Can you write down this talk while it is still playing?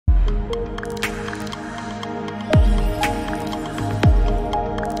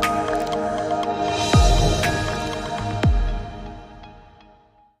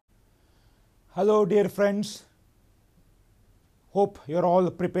Hello dear friends, hope you are all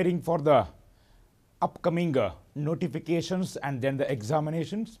preparing for the upcoming notifications and then the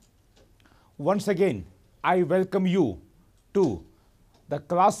examinations. Once again, I welcome you to the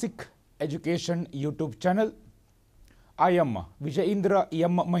Classic Education YouTube channel. I am Vijayendra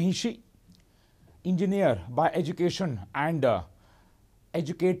M. MAHISHI, engineer by education and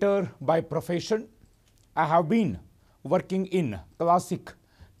educator by profession. I have been working in Classic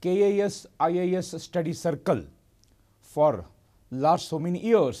KAS IAS study circle for last so many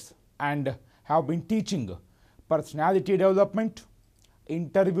years and have been teaching personality development,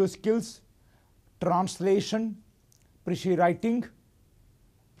 interview skills, translation, pre writing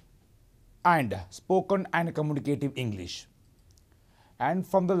and spoken and communicative English. And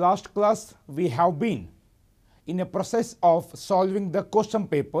from the last class we have been in a process of solving the question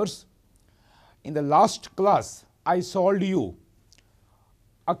papers. In the last class I solved you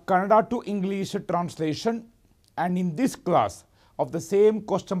a Kannada to English translation, and in this class of the same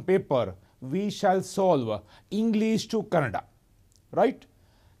question paper we shall solve English to Kannada, right?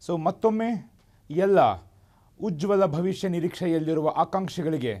 So ಮತ್ತೊಮ್ಮೆ ಎಲ್ಲ ಉಜ್ವಲ ಭವಿಷ್ಯ ನಿರೀಕ್ಷೆಯಲ್ಲಿರುವ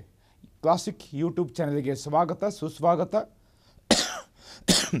ಆಕಾಂಕ್ಷಿಗಳಿಗೆ classic YouTube ಚಾನೆಲ್ಗೆ ಸ್ವಾಗತ ಸುಸ್ವಾಗತ.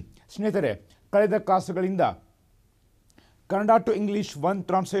 ಸ್ನೇಹಿತರೆ, ಕಳೆದ ಕ್ಲಾಸ್ಗಳಿಂದ Kannada to English 1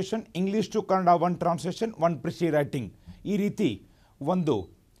 translation, English to Kannada 1 translation, 1 precis writing, ಈ ರೀತಿ ಒಂದು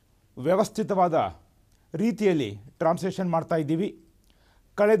ವ್ಯವಸ್ಥಿತವಾದ ರೀತಿಯಲ್ಲಿ ಟ್ರಾನ್ಸ್ಲೇಷನ್ ಮಾಡ್ತಾ ಇದ್ದೀವಿ.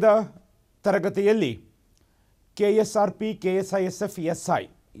 ಕಳೆದ ತರಗತಿಯಲ್ಲಿ KSRP, KSISF, SI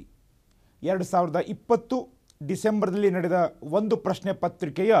 2020 ಡಿಸೆಂಬರ್ದಲ್ಲಿ ನಡೆದ ಒಂದು ಪ್ರಶ್ನೆ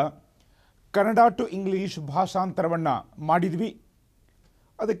ಪತ್ರಿಕೆಯ ಕನ್ನಡ ಟು ಇಂಗ್ಲೀಷ್ ಭಾಷಾಂತರವನ್ನು ಮಾಡಿದ್ವಿ.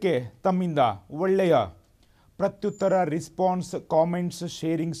 ಅದಕ್ಕೆ ತಮ್ಮಿಂದ ಒಳ್ಳೆಯ ಪ್ರತ್ಯುತ್ತರ, ರಿಸ್ಪಾನ್ಸ್, ಕಾಮೆಂಟ್ಸ್,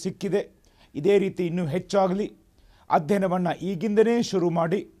 ಶೇರಿಂಗ್ ಸಿಕ್ಕಿದೆ. ಇದೇ ರೀತಿ ಇನ್ನೂ ಹೆಚ್ಚಾಗಲಿ. ಅಧ್ಯಯನವನ್ನು ಈಗಿಂದನೇ ಶುರು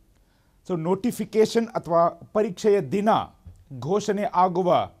ಮಾಡಿ. ಸೊ ನೋಟಿಫಿಕೇಷನ್ ಅಥವಾ ಪರೀಕ್ಷೆಯ ದಿನ ಘೋಷಣೆ ಆಗುವ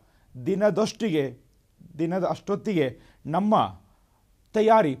ದಿನದ ಅಷ್ಟೊತ್ತಿಗೆ ನಮ್ಮ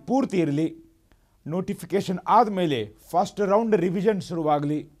ತಯಾರಿ ಪೂರ್ತಿ ಇರಲಿ. ನೋಟಿಫಿಕೇಷನ್ ಆದಮೇಲೆ first round revision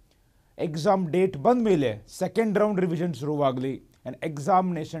ಶುರುವಾಗಲಿ. Exam date ಬಂದ ಮೇಲೆ second round revision ಶುರುವಾಗಲಿ. And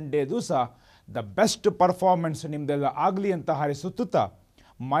examination day ದಿವಸ ದ ಬೆಸ್ಟ್ ಪರ್ಫಾರ್ಮೆನ್ಸ್ ನಿಮ್ಮದೆಲ್ಲ ಆಗಲಿ ಅಂತ ಹಾರೈಸುತ್ತಾ,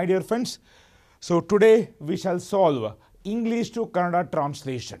 my dear friends, so today we shall solve English to Kannada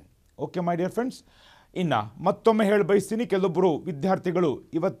translation. Okay my dear friends, ಇನ್ನು ಮತ್ತೊಮ್ಮೆ ಹೇಳಿ ಬಯಸ್ತೀನಿ, ಕೆಲವೊಬ್ಬರು ವಿದ್ಯಾರ್ಥಿಗಳು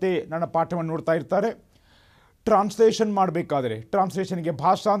ಇವತ್ತೇ ನನ್ನ ಪಾಠವನ್ನು ನೋಡ್ತಾ ಇರ್ತಾರೆ. ಟ್ರಾನ್ಸ್ಲೇಷನ್ ಮಾಡಬೇಕಾದ್ರೆ ಟ್ರಾನ್ಸ್ಲೇಷನ್ಗೆ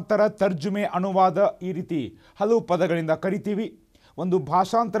ಭಾಷಾಂತರ, ತರ್ಜುಮೆ, ಅನುವಾದ, ಈ ರೀತಿ ಹಲವು ಪದಗಳಿಂದ ಕರಿತೀವಿ. ಒಂದು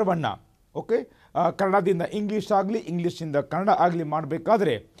ಭಾಷಾಂತರವನ್ನು ಕನ್ನಡದಿಂದ ಇಂಗ್ಲೀಷ್ ಆಗಲಿ, ಇಂಗ್ಲೀಷಿಂದ ಕನ್ನಡ ಆಗಲಿ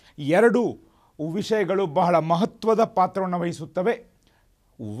ಮಾಡಬೇಕಾದ್ರೆ ಎರಡು ವಿಷಯಗಳು ಬಹಳ ಮಹತ್ವದ ಪಾತ್ರವನ್ನು ವಹಿಸುತ್ತವೆ.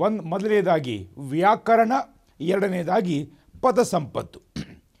 ಮೊದಲನೇದಾಗಿ ವ್ಯಾಕರಣ, ಎರಡನೇದಾಗಿ ಪದ ಸಂಪತ್ತು.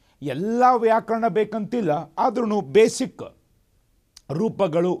 ಎಲ್ಲ ವ್ಯಾಕರಣ ಬೇಕಂತಿಲ್ಲ, ಆದ್ರೂ ಬೇಸಿಕ್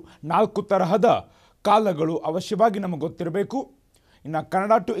ರೂಪಗಳು, 4 ತರಹದ ಕಾಲಗಳು ಅವಶ್ಯವಾಗಿ ನಮಗೆ ಗೊತ್ತಿರಬೇಕು. ಇನ್ನು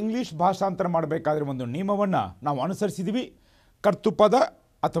ಕನ್ನಡ ಟು ಇಂಗ್ಲೀಷ್ ಭಾಷಾಂತರ ಮಾಡಬೇಕಾದ್ರೆ ಒಂದು ನಿಯಮವನ್ನು ನಾವು ಅನುಸರಿಸಿದ್ವಿ. ಕರ್ತೃಪದ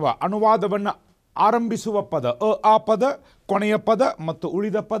ಅಥವಾ ಅನುವಾದವನ್ನು ಆರಂಭಿಸುವ ಪದ ಆ ಪದ, ಕೊನೆಯ ಪದ ಮತ್ತು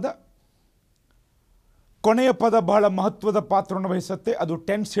ಉಳಿದ ಪದ. ಕೊನೆಯ ಪದ ಬಹಳ ಮಹತ್ವದ ಪಾತ್ರವನ್ನು ವಹಿಸುತ್ತೆ. ಅದು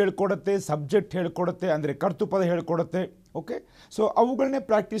ಟೆನ್ಸ್ ಹೇಳ್ಕೊಡುತ್ತೆ, ಸಬ್ಜೆಕ್ಟ್ ಹೇಳ್ಕೊಡುತ್ತೆ, ಅಂದರೆ ಕರ್ತೃಪದ ಹೇಳ್ಕೊಡುತ್ತೆ. ಓಕೆ, ಸೊ ಅವುಗಳನ್ನೇ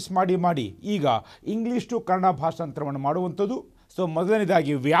ಪ್ರಾಕ್ಟೀಸ್ ಮಾಡಿ ಈಗ ಇಂಗ್ಲೀಷ್ ಟು ಕನ್ನಡ ಭಾಷಾಂತರವನ್ನು ಮಾಡುವಂಥದ್ದು. ಸೊ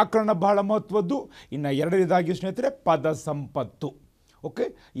ಮೊದಲನೇದಾಗಿ ವ್ಯಾಕರಣ ಬಹಳ ಮಹತ್ವದ್ದು. ಇನ್ನು ಎರಡನೇದಾಗಿ ಸ್ನೇಹಿತರೆ ಪದ ಸಂಪತ್ತು. ಓಕೆ,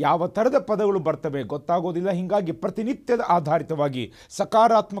 ಯಾವ ಥರದ ಪದಗಳು ಬರ್ತವೆ ಗೊತ್ತಾಗೋದಿಲ್ಲ. ಹೀಗಾಗಿ ಪ್ರತಿನಿತ್ಯದ ಆಧಾರಿತವಾಗಿ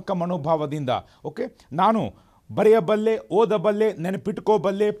ಸಕಾರಾತ್ಮಕ ಮನೋಭಾವದಿಂದ ನಾನು ಬರೆಯಬಲ್ಲೆ, ಓದಬಲ್ಲೆ,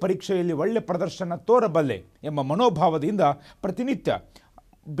 ನೆನಪಿಟ್ಕೋಬಲ್ಲೆ, ಪರೀಕ್ಷೆಯಲ್ಲಿ ಒಳ್ಳೆ ಪ್ರದರ್ಶನ ತೋರಬಲ್ಲೆ ಎಂಬ ಮನೋಭಾವದಿಂದ ಪ್ರತಿನಿತ್ಯ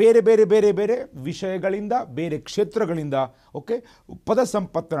ಬೇರೆ ಬೇರೆ ಬೇರೆ ಬೇರೆ ವಿಷಯಗಳಿಂದ, ಬೇರೆ ಕ್ಷೇತ್ರಗಳಿಂದ ಪದ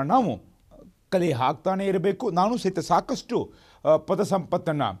ಸಂಪತ್ತನ್ನು ನಾವು ಕಲೆ ಹಾಕ್ತಾನೇ ಇರಬೇಕು. ನಾನು ಸಹಿತ ಸಾಕಷ್ಟು ಪದ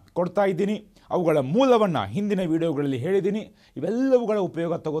ಸಂಪತ್ತನ್ನು ಕೊಡ್ತಾ ಇದ್ದೀನಿ. ಅವುಗಳ ಮೂಲವನ್ನು ಹಿಂದಿನ ವಿಡಿಯೋಗಳಲ್ಲಿ ಹೇಳಿದ್ದೀನಿ. ಇವೆಲ್ಲವುಗಳ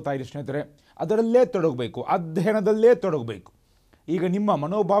ಉಪಯೋಗ ತಗೋತಾ ಇರಿ ಸ್ನೇಹಿತರೆ. ಅದರಲ್ಲೇ ತೊಡಗಬೇಕು, ಅಧ್ಯಯನದಲ್ಲೇ ತೊಡಗಬೇಕು. ಈಗ ನಿಮ್ಮ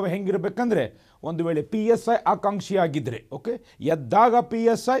ಮನೋಭಾವ ಹೆಂಗಿರಬೇಕಂದ್ರೆ, ಒಂದು ವೇಳೆ PSI ಆಕಾಂಕ್ಷಿಯಾಗಿದ್ದರೆ ಎದ್ದಾಗ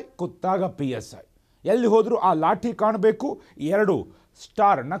PSI, ಕೂತಾಗ PSI, ಎಲ್ಲಿ ಹೋದರೂ ಆ ಲಾಠಿ ಕಾಣಬೇಕು, 2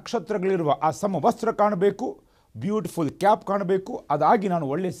 ಸ್ಟಾರ್ ನಕ್ಷತ್ರಗಳಿರುವ ಆ ಸಮವಸ್ತ್ರ ಕಾಣಬೇಕು, ಬ್ಯೂಟಿಫುಲ್ ಕ್ಯಾಪ್ ಕಾಣಬೇಕು. ಅದಾಗಿ ನಾನು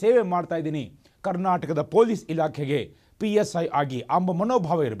ಒಳ್ಳೆ ಸೇವೆ ಮಾಡ್ತಾ ಇದ್ದೀನಿ ಕರ್ನಾಟಕದ ಪೊಲೀಸ್ ಇಲಾಖೆಗೆ PSI ಆಗಿ ಎಂಬ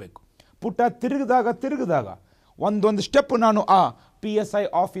ಮನೋಭಾವ ಇರಬೇಕು. ಪುಟ ತಿರುಗಿದಾಗ ಒಂದೊಂದು ಸ್ಟೆಪ್ ನಾನು ಆ PSI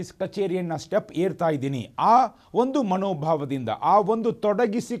ಆಫೀಸ್ ಕಚೇರಿಯನ್ನು ಸ್ಟೆಪ್ ಏರ್ತಾ ಇದ್ದೀನಿ. ಆ ಒಂದು ಮನೋಭಾವದಿಂದ, ಆ ಒಂದು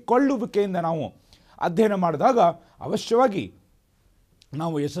ತೊಡಗಿಸಿಕೊಳ್ಳುವಿಕೆಯಿಂದ ನಾವು ಅಧ್ಯಯನ ಮಾಡಿದಾಗ ಅವಶ್ಯವಾಗಿ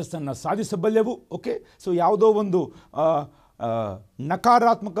ನಾವು ಯಶಸ್ಸನ್ನು ಸಾಧಿಸಬಲ್ಲೆವು. ಸೊ ಯಾವುದೋ ಒಂದು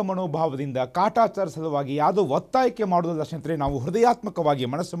ನಕಾರಾತ್ಮಕ ಮನೋಭಾವದಿಂದ ಕಾಟಾಚಾರ ಸಲುವಾಗಿ ಯಾವುದೋ ಒತ್ತಾಯಕ್ಕೆ ಮಾಡೋದಲ್ಲ ಸ್ನೇಹಿತರೆ. ನಾವು ಹೃದಯಾತ್ಮಕವಾಗಿ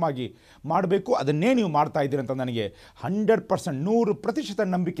ಮನಸ್ಸಮಾಗಿ ಮಾಡಬೇಕು. ಅದನ್ನೇ ನೀವು ಮಾಡ್ತಾ ಇದ್ದೀರಿ ಅಂತ ನನಗೆ 100%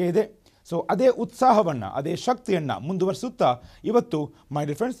 100% ನಂಬಿಕೆ ಇದೆ. ಸೊ ಅದೇ ಉತ್ಸಾಹವನ್ನು, ಅದೇ ಶಕ್ತಿಯನ್ನು ಮುಂದುವರಿಸುತ್ತಾ ಇವತ್ತು ಮೈ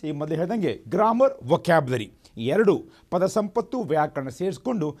ಡಿಯರ್ ಫ್ರೆಂಡ್ಸ್, ಈ ಮೊದಲೇ ಹೇಳ್ದಂಗೆ ಗ್ರಾಮರ್, ವೊಕ್ಯಾಬ್ಯುಲರಿ ಎರಡು ಪದ ಸಂಪತ್ತು, ವ್ಯಾಕರಣ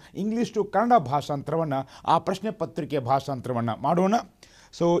ಸೇರಿಸ್ಕೊಂಡು ಇಂಗ್ಲೀಷ್ ಟು ಕನ್ನಡ ಭಾಷಾಂತರವನ್ನು, ಆ ಪ್ರಶ್ನೆ ಪತ್ರಿಕೆ ಭಾಷಾಂತರವನ್ನು ಮಾಡೋಣ.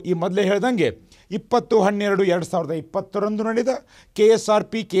 ಸೊ ಈ ಮೊದಲೇ ಹೇಳ್ದಂಗೆ 20-12-2020 ನಡೆದ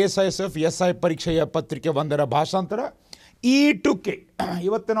KSRP, KSISF, SI ಪರೀಕ್ಷೆಯ ಪತ್ರಿಕೆ 1ರ ಭಾಷಾಂತರ E to K.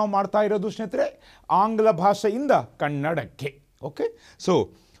 ಇವತ್ತು ನಾವು ಮಾಡ್ತಾ ಇರೋದು ಸ್ನೇಹಿತರೆ ಆಂಗ್ಲ ಭಾಷೆಯಿಂದ ಕನ್ನಡಕ್ಕೆ. ಓಕೆ, ಸೊ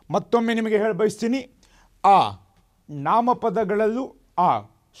ಮತ್ತೊಮ್ಮೆ ನಿಮಗೆ ಹೇಳ ಬಯಸ್ತೀನಿ, ಆ ನಾಮಪದಗಳಲ್ಲೂ ಆ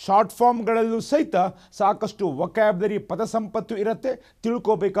ಶಾರ್ಟ್ ಫಾರ್ಮ್ಗಳಲ್ಲೂ ಸಹಿತ ಸಾಕಷ್ಟು ವೊಕ್ಯಾಬ್ಯುಲರಿ ಪದ ಸಂಪತ್ತು ಇರುತ್ತೆ,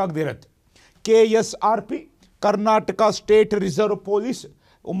 ತಿಳ್ಕೋಬೇಕಾಗದಿರುತ್ತೆ. KSRP, Karnataka state reserve police.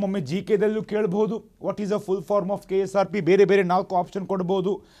 ಒಮ್ಮೊಮ್ಮೆ GKದಲ್ಲೂ ಕೇಳಬಹುದು what is a full form of KSRP, ಬೇರೆ ಬೇರೆ 4 ಆಪ್ಷನ್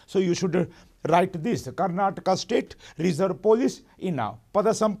ಕೊಡ್ಬೋದು. So you should write this, Karnataka state reserve police. ಇನ್ನು ಪದ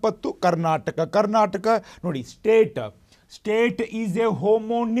ಸಂಪತ್ತು ಕರ್ನಾಟಕ ನೋಡಿ, state is A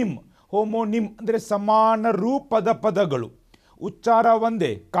homonym. Homonym ಅಂದರೆ ಸಮಾನ ರೂಪದ ಪದಗಳು, ಉಚ್ಚಾರ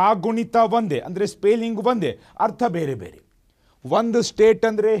ಒಂದೇ, ಕಾಗುಣಿತ ಒಂದೇ, ಅಂದರೆ ಸ್ಪೆಲ್ಲಿಂಗ್ ಒಂದೇ, ಅರ್ಥ ಬೇರೆ ಬೇರೆ. ಒಂದು ಸ್ಟೇಟ್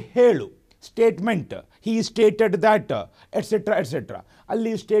ಅಂದರೆ ಹೇಳು, statement, he stated that, et cetera et cetera.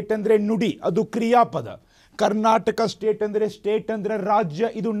 ಅಲ್ಲಿ ಸ್ಟೇಟ್ ಅಂದರೆ ನುಡಿ, ಅದು ಕ್ರಿಯಾಪದ. ಕರ್ನಾಟಕ ಸ್ಟೇಟ್ ಅಂದರೆ ರಾಜ್ಯ,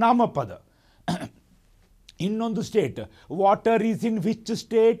 ಇದು ನಾಮಪದ. ಇನ್ನೊಂದು state, water is in which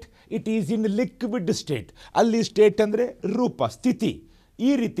state, it is in liquid state. ಅಲ್ಲಿ ಸ್ಟೇಟ್ ಅಂದರೆ ರೂಪ, ಸ್ಥಿತಿ.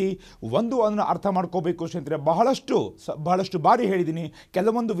 ಈ ರೀತಿ ಅದನ್ನು ಅರ್ಥ ಮಾಡ್ಕೋಬೇಕು ಸ್ನೇಹಿತರೆ. ಬಹಳಷ್ಟು ಬಾರಿ ಹೇಳಿದ್ದೀನಿ,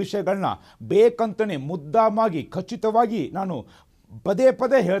 ಕೆಲವೊಂದು ವಿಷಯಗಳನ್ನ ಬೇಕಂತಲೇ ಮುದ್ದಾಮಾಗಿ ಖಚಿತವಾಗಿ ನಾನು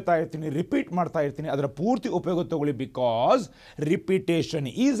ಪದೇ ಹೇಳ್ತಾ ಇರ್ತೀನಿ, ರಿಪೀಟ್ ಮಾಡ್ತಾ ಇರ್ತೀನಿ. ಅದರ ಪೂರ್ತಿ ಉಪಯೋಗ ತಗೊಳ್ಳಿ, because repetition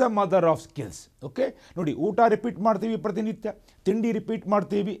is a mother of skills. Okay, ನೋಡಿ, ಊಟ ರಿಪೀಟ್ ಮಾಡ್ತೀವಿ ಪ್ರತಿನಿತ್ಯ, ತಿಂಡಿ ರಿಪೀಟ್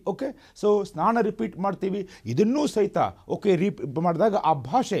ಮಾಡ್ತೀವಿ, ಓಕೆ, ಸೊ ಸ್ನಾನ ರಿಪೀಟ್ ಮಾಡ್ತೀವಿ. ಇದನ್ನೂ ಸಹಿತ ಓಕೆ ಮಾಡಿದಾಗ ಆ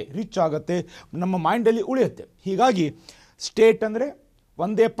ಭಾಷೆ ರಿಚ್ ಆಗುತ್ತೆ, ನಮ್ಮ ಮೈಂಡಲ್ಲಿ ಉಳಿಯುತ್ತೆ. ಹೀಗಾಗಿ ಸ್ಟೇಟ್ ಅಂದರೆ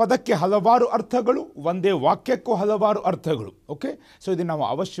ಒಂದೇ ಪದಕ್ಕೆ ಹಲವಾರು ಅರ್ಥಗಳು, ಒಂದೇ ವಾಕ್ಯಕ್ಕೂ ಹಲವಾರು ಅರ್ಥಗಳು. ಓಕೆ, ಸೊ ಇದನ್ನು ನಾವು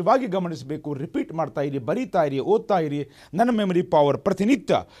ಅವಶ್ಯವಾಗಿ ಗಮನಿಸಬೇಕು. ರಿಪೀಟ್ ಮಾಡ್ತಾ ಇರಿ, ಬರೀತಾ ಇರಿ, ಓದ್ತಾ ಇರಿ. ನನ್ನ ಮೆಮರಿ ಪವರ್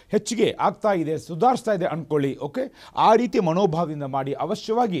ಪ್ರತಿನಿತ್ಯ ಹೆಚ್ಚಿಗೆ ಆಗ್ತಾ ಇದೆ, ಸುಧಾರಿಸ್ತಾ ಇದೆ ಅಂದ್ಕೊಳ್ಳಿ. ಓಕೆ, ಆ ರೀತಿ ಮನೋಭಾವದಿಂದ ಮಾಡಿ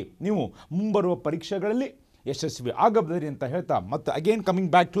ಅವಶ್ಯವಾಗಿ ನೀವು ಮುಂಬರುವ ಪರೀಕ್ಷೆಗಳಲ್ಲಿ ಯಶಸ್ವಿ ಆಗಬಹುದು ಅಂತ ಹೇಳ್ತಾ, ಮತ್ತು again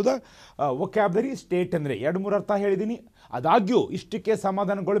coming back to the vocabulary. State ಅಂದರೆ 2-3 ಅರ್ಥ ಹೇಳಿದ್ದೀನಿ. ಆದಾಗ್ಯೂ ಇಷ್ಟಕ್ಕೆ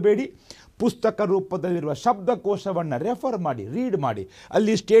ಸಮಾಧಾನಗೊಳ್ಳಬೇಡಿ. ಪುಸ್ತಕ ರೂಪದಲ್ಲಿರುವ ಶಬ್ದಕೋಶವನ್ನು ರೆಫರ್ ಮಾಡಿ, ರೀಡ್ ಮಾಡಿ.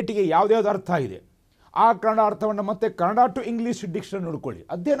 ಅಲ್ಲಿ ಸ್ಟೇಟಿಗೆ ಯಾವುದ್ಯಾವ್ದು ಅರ್ಥ ಇದೆ, ಆ ಕನ್ನಡ ಅರ್ಥವನ್ನು ಮತ್ತೆ ಕನ್ನಡ ಟು ಇಂಗ್ಲೀಷ್ ಡಿಕ್ಷನರಿ ನೋಡ್ಕೊಳ್ಳಿ.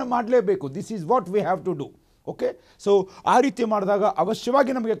 ಅಧ್ಯಯನ ಮಾಡಲೇಬೇಕು. This is what we have to do. Okay, so ಆ ರೀತಿ ಮಾಡಿದಾಗ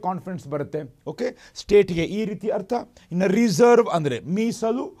ಅವಶ್ಯವಾಗಿ ನಮಗೆ ಕಾನ್ಫಿಡೆನ್ಸ್ ಬರುತ್ತೆ. ಓಕೆ, ಸ್ಟೇಟ್ಗೆ ಈ ರೀತಿ ಅರ್ಥ. ಇನ್ನು ರಿಸರ್ವ್ ಅಂದರೆ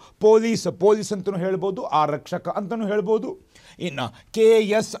ಮೀಸಲು, ಪೊಲೀಸ್ ಅಂತಲೂ ಹೇಳ್ಬೋದು, ಆರಕ್ಷಕ ಅಂತಲೂ ಹೇಳ್ಬೋದು. ಇನ್ನು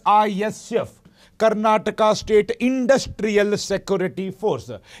KSISF, Karnataka state industrial security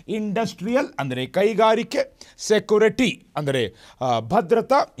force. Industrial ಅಂದರೆ ಕೈಗಾರಿಕೆ, ಸೆಕ್ಯೂರಿಟಿ ಅಂದರೆ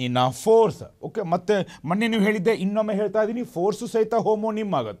ಭದ್ರತಾ, ಇನ್ನು ಫೋರ್ಸ್. ಓಕೆ, ಮತ್ತೆ ಮೊನ್ನೆ ನೀವು ಹೇಳಿದ್ದೆ, ಇನ್ನೊಮ್ಮೆ ಹೇಳ್ತಾ ಇದ್ದೀನಿ, ಫೋರ್ಸು ಸಹಿತ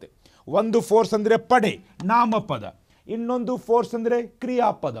ಹೋಮೋನಿಮ್ ಆಗುತ್ತೆ. ಒಂದು ಫೋರ್ಸ್ ಅಂದರೆ ಪಡೆ, ನಾಮಪದ. ಇನ್ನೊಂದು ಫೋರ್ಸ್ ಅಂದರೆ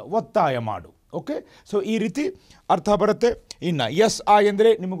ಕ್ರಿಯಾಪದ, ಒತ್ತಾಯ ಮಾಡು. ಓಕೆ, ಸೊ ಈ ರೀತಿ ಅರ್ಥ ಬರುತ್ತೆ. ಇನ್ನು SI ಅಂದರೆ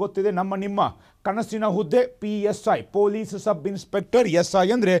ನಿಮಗೆ ಗೊತ್ತಿದೆ, ನಿಮ್ಮ ಕನಸಿನ ಹುದ್ದೆ PSI, police sub inspector. SI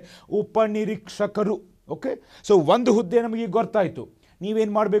ಅಂದರೆ ಉಪನಿರೀಕ್ಷಕರು. ಓಕೆ, ಸೊ ಒಂದು ಹುದ್ದೆ ನಮಗೆ ಗೊತ್ತಾಯಿತು.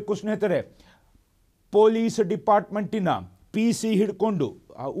 ನೀವೇನು ಮಾಡಬೇಕು ಸ್ನೇಹಿತರೆ, ಪೊಲೀಸ್ ಡಿಪಾರ್ಟ್ಮೆಂಟಿನ PC ಹಿಡ್ಕೊಂಡು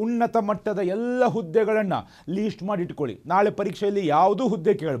ಉನ್ನತ ಮಟ್ಟದ ಎಲ್ಲ ಹುದ್ದೆಗಳನ್ನು ಲೀಸ್ಟ್ ಮಾಡಿ ಇಟ್ಕೊಳ್ಳಿ. ನಾಳೆ ಪರೀಕ್ಷೆಯಲ್ಲಿ ಯಾವುದೂ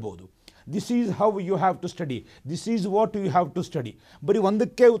ಹುದ್ದೆ ಕೇಳ್ಬೋದು. This is how you have to study, this is what you have to study. ಬರೀ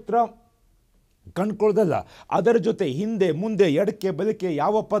ಒಂದಕ್ಕೆ ಉತ್ತರ ಕಂಡುಕೊಳ್ಳೋದಲ್ಲ, ಅದರ ಜೊತೆ ಹಿಂದೆ ಮುಂದೆ ಎಡಕ್ಕೆ ಬಲಕ್ಕೆ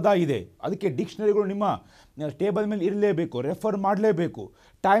ಯಾವ ಪದ ಇದೆ, ಅದಕ್ಕೆ ಡಿಕ್ಷನರಿಗಳು ನಿಮ್ಮ ಟೇಬಲ್ ಮೇಲೆ ಇರಲೇಬೇಕು, ರೆಫರ್ ಮಾಡಲೇಬೇಕು.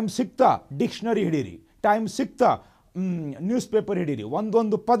 ಟೈಮ್ ಸಿಗ್ತಾ ಡಿಕ್ಷನರಿ ಹಿಡೀರಿ, ಟೈಮ್ ಸಿಗ್ತಾ ನ್ಯೂಸ್ ಪೇಪರ್ ಹಿಡೀರಿ.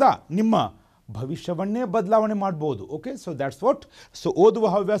 ಒಂದೊಂದು ಪದ ನಿಮ್ಮ ಭವಿಷ್ಯವನ್ನೇ ಬದಲಾವಣೆ ಮಾಡ್ಬೋದು. Okay, so that's what. So ಓದುವ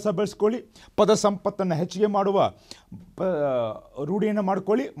ಹವ್ಯಾಸ ಬೆಳೆಸ್ಕೊಳ್ಳಿ, ಪದ ಸಂಪತ್ತನ್ನು ಹೆಚ್ಚಿಗೆ ಮಾಡುವ ರೂಢಿಯನ್ನು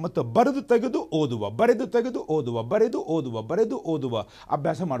ಮಾಡ್ಕೊಳ್ಳಿ, ಮತ್ತು ಬರೆದು ತೆಗೆದು ಓದುವ, ಬರೆದು ತೆಗೆದು ಓದುವ, ಬರೆದು ಓದುವ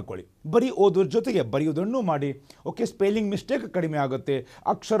ಅಭ್ಯಾಸ ಮಾಡ್ಕೊಳ್ಳಿ. ಬರೀ ಓದುವ ಜೊತೆಗೆ ಬರೆಯೋದನ್ನು ಮಾಡಿ. ಓಕೆ, ಸ್ಪೆಲ್ಲಿಂಗ್ ಮಿಸ್ಟೇಕ್ ಕಡಿಮೆ ಆಗುತ್ತೆ,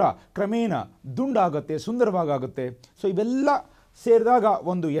 ಅಕ್ಷರ ಕ್ರಮೇಣ ದುಂಡಾಗುತ್ತೆ, ಸುಂದರವಾಗುತ್ತೆ. ಸೊ ಇವೆಲ್ಲ ಸೇರಿದಾಗ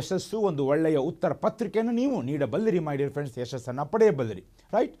ಒಂದು ಯಶಸ್ಸು, ಒಂದು ಒಳ್ಳೆಯ ಉತ್ತರ ಪತ್ರಿಕೆಯನ್ನು ನೀವು ನೀಡಬಲ್ಲಿರಿ ಮೈ ಡಿಯರ್ ಫ್ರೆಂಡ್ಸ್, ಯಶಸ್ಸನ್ನು ಪಡೆಯಬಲ್ಲಿರಿ.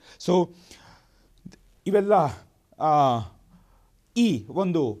 ರೈಟ್. ಸೊ ಇವೆಲ್ಲ ಈ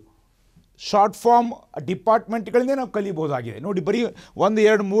ಒಂದು ಶಾರ್ಟ್ ಫಾರ್ಮ್ ಡಿಪಾರ್ಟ್ಮೆಂಟ್ಗಳಿಂದ ನಾವು ಕಲಿಬೋದಾಗಿದೆ. ನೋಡಿ, ಬರೀ 1,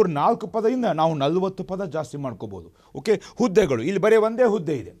 2, 3, 4 ಪದದಿಂದ ನಾವು 40 ಪದ ಜಾಸ್ತಿ ಮಾಡ್ಕೋಬೋದು. ಓಕೆ, ಹುದ್ದೆಗಳು ಇಲ್ಲಿ ಬರೀ ಒಂದೇ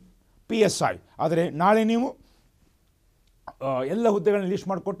ಹುದ್ದೆ ಇದೆ PSI. ಆದರೆ ನಾಳೆ ನೀವು ಎಲ್ಲ ಹುದ್ದೆಗಳನ್ನ ಲಿಸ್ಟ್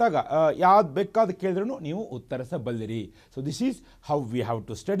ಮಾಡಿಕೊಟ್ಟಾಗ ಯಾವ್ದು ಬೇಕಾದ ಕೇಳಿದ್ರೂ ನೀವು ಉತ್ತರಿಸಬಲ್ಲಿರಿ. So this is how we have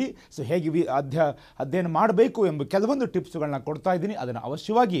to study. So ಹೇಗೆ ಅಧ್ಯಯನ ಮಾಡಬೇಕು ಎಂಬ ಕೆಲವೊಂದು ಟಿಪ್ಸ್ಗಳನ್ನ ಕೊಡ್ತಾ ಇದ್ದೀನಿ, ಅದನ್ನು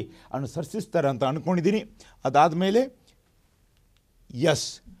ಅವಶ್ಯವಾಗಿ ಅನುಸರಿಸ್ತಾರೆ ಅಂತ ಅಂದ್ಕೊಂಡಿದ್ದೀನಿ. ಅದಾದಮೇಲೆ ಎಸ್,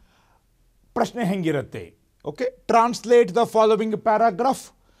 ಪ್ರಶ್ನೆ ಹೆಂಗಿರುತ್ತೆ? Okay, translate the following paragraph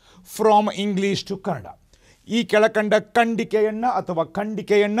from English to Kannada. ಈ ಕೆಳಕಂಡ ಖಂಡಿಕೆಯನ್ನು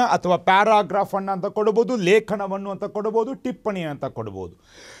ಅಥವಾ ಪ್ಯಾರಾಗ್ರಾಫನ್ನು ಅಂತ ಕೊಡ್ಬೋದು, ಲೇಖನವನ್ನು ಅಂತ ಕೊಡ್ಬೋದು, ಟಿಪ್ಪಣಿ ಅಂತ ಕೊಡ್ಬೋದು.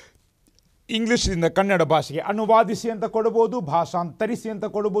 ಇಂಗ್ಲೀಷಿಂದ ಕನ್ನಡ ಭಾಷೆಗೆ ಅನುವಾದಿಸಿ ಅಂತ ಕೊಡ್ಬೋದು, ಭಾಷಾಂತರಿಸಿ ಅಂತ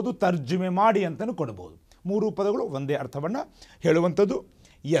ಕೊಡ್ಬೋದು, ತರ್ಜುಮೆ ಮಾಡಿ ಅಂತಲೂ ಕೊಡ್ಬೋದು. ಮೂರು ಪದಗಳು ಒಂದೇ ಅರ್ಥವನ್ನು ಹೇಳುವಂಥದ್ದು.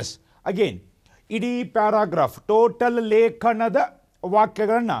 ಎಸ್, ಅಗೇನ್ ಇಡೀ ಪ್ಯಾರಾಗ್ರಾಫ್ ಟೋಟಲ್ ಲೇಖನದ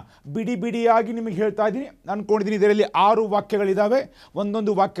ವಾಕ್ಯಗಳನ್ನು ಬಿಡಿ ಬಿಡಿಯಾಗಿ ನಿಮಗೆ ಹೇಳ್ತಾ ಇದ್ದೀನಿ ಅಂದ್ಕೊಂಡಿದ್ದೀನಿ. ಇದರಲ್ಲಿ 6 ವಾಕ್ಯಗಳಿದ್ದಾವೆ.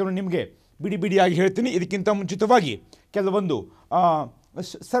 ಒಂದೊಂದು ವಾಕ್ಯವನ್ನು ನಿಮಗೆ ಬಿಡಿ ಬಿಡಿಯಾಗಿ ಹೇಳ್ತೀನಿ. ಇದಕ್ಕಿಂತ ಮುಂಚಿತವಾಗಿ ಕೆಲವೊಂದು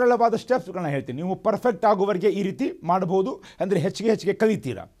ಸರಳವಾದ ಸ್ಟೆಪ್ಸ್ಗಳನ್ನ ಹೇಳ್ತೀನಿ. ನೀವು ಪರ್ಫೆಕ್ಟ್ ಆಗುವವರೆಗೆ ಈ ರೀತಿ ಮಾಡ್ಬೋದು, ಅಂದರೆ ಹೆಚ್ಚಿಗೆ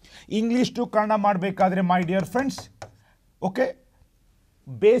ಕಲಿತೀರಾ. ಇಂಗ್ಲೀಷ್ ಟು ಕನ್ನಡ ಮಾಡಬೇಕಾದ್ರೆ my dear friends, okay,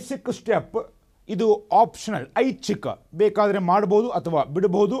 basic step ಇದು ಆಪ್ಷನಲ್, ಐಚ್ಛಿಕ, ಬೇಕಾದರೆ ಮಾಡ್ಬೋದು ಅಥವಾ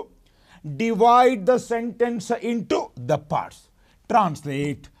ಬಿಡ್ಬೋದು. Divide the sentence into the parts.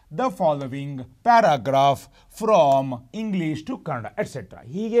 Translate the following paragraph from English to Kannada et cetera.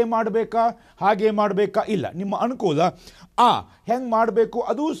 ಹೀಗೆ ಮಾಡಬೇಕಾ, ಹಾಗೆ ಮಾಡಬೇಕಾ? ಇಲ್ಲ, ನಿಮ್ಮ ಅನುಕೂಲ. ಹೆಂಗೆ ಮಾಡಬೇಕು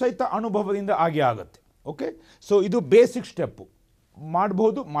ಅದು ಸಹಿತ ಅನುಭವದಿಂದ ಆಗೇ ಆಗುತ್ತೆ. ಓಕೆ, ಸೊ ಇದು ಬೇಸಿಕ್ ಸ್ಟೆಪ್ಪು,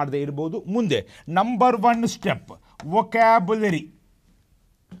 ಮಾಡ್ಬೋದು, ಮಾಡದೇ ಇರ್ಬೋದು. ಮುಂದೆ number 1 step vocabulary.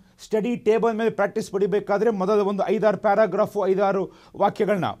 Study table ಮೇಲೆ ಪ್ರಾಕ್ಟೀಸ್ ಪಡಿಬೇಕಾದ್ರೆ ಮೊದಲ ಒಂದು 5-6 ಪ್ಯಾರಾಗ್ರಾಫು, 5-6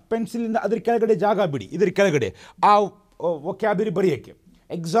 ವಾಕ್ಯಗಳನ್ನ ಪೆನ್ಸಿಲಿಂದ ಅದ್ರ ಕೆಳಗಡೆ ಜಾಗ ಬಿಡಿ, ಇದ್ರ ಕೆಳಗಡೆ ಆ ವೊಕ್ಯಾಬುಲರಿ ಬರೆಯೋಕ್ಕೆ.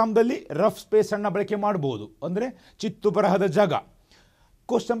 ಎಕ್ಸಾಮ್ದಲ್ಲಿ ರಫ್ ಸ್ಪೇಸನ್ನು ಬಳಕೆ ಮಾಡ್ಬೋದು, ಅಂದರೆ ಚಿತ್ತು ಬರಹದ ಜಾಗ.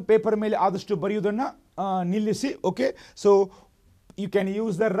 ಕ್ವಶನ್ ಪೇಪರ್ ಮೇಲೆ ಆದಷ್ಟು ಬರೆಯೋದನ್ನು ನಿಲ್ಲಿಸಿ. Okay, so you can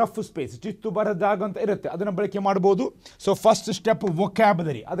use the rough space, ಚಿತ್ತು ಬರಹದ ಜಾಗ ಅಂತ ಇರುತ್ತೆ, ಅದನ್ನು ಬಳಕೆ ಮಾಡ್ಬೋದು. ಸೊ ಫಸ್ಟ್ ಸ್ಟೆಪ್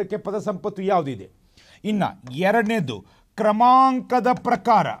ವೊಕ್ಯಾಬುಲರಿ, ಅದಕ್ಕೆ ಪದ ಸಂಪತ್ತು ಯಾವುದಿದೆ. ಇನ್ನು ಎರಡನೇದು ಕ್ರಮಾಂಕದ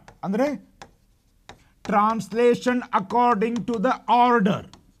ಪ್ರಕಾರ, ಅಂದರೆ translation according to the order.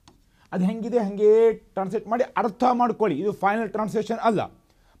 ಅದು ಹೆಂಗಿದೆ ಹಾಗೆ ಟ್ರಾನ್ಸ್ಲೇಟ್ ಮಾಡಿ ಅರ್ಥ ಮಾಡ್ಕೊಳ್ಳಿ. ಇದು ಫೈನಲ್ ಟ್ರಾನ್ಸ್ಲೇಷನ್ ಅಲ್ಲ.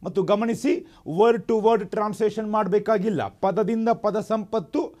 ಮತ್ತು ಗಮನಿಸಿ, ವರ್ಡ್ ಟು ವರ್ಡ್ ಟ್ರಾನ್ಸ್ಲೇಷನ್ ಮಾಡಬೇಕಾಗಿಲ್ಲ. ಪದದಿಂದ ಪದ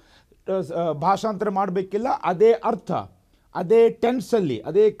ಸಂಪತ್ತು ಭಾಷಾಂತರ ಮಾಡಬೇಕಿಲ್ಲ. ಅದೇ ಅರ್ಥ ಅದೇ ಟೆನ್ಸಲ್ಲಿ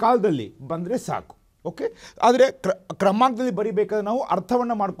ಅದೇ ಕಾಲದಲ್ಲಿ ಬಂದರೆ ಸಾಕು. ಓಕೆ, ಆದರೆ ಕ್ರಮಾಂಕದಲ್ಲಿ ಬರಿಬೇಕಾದ್ರೆ ನಾವು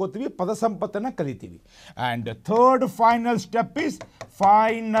ಅರ್ಥವನ್ನು ಮಾಡ್ಕೋತೀವಿ, ಪದ ಸಂಪತ್ತನ್ನು ಕಲಿತೀವಿ. And third final step is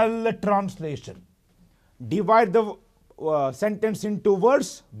final translation. Divide the sentence into words,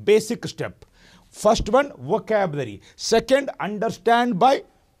 basic step. First one, vocabulary. Second, understand by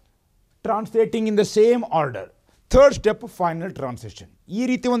translating in the same order. Third step, final translation. ಈ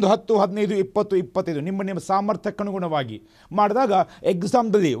ರೀತಿ ಒಂದು 10, 15, 20, 25 ನಿಮ್ಮ ಸಾಮರ್ಥ್ಯಕ್ಕನುಗುಣವಾಗಿ ಮಾಡಿದಾಗ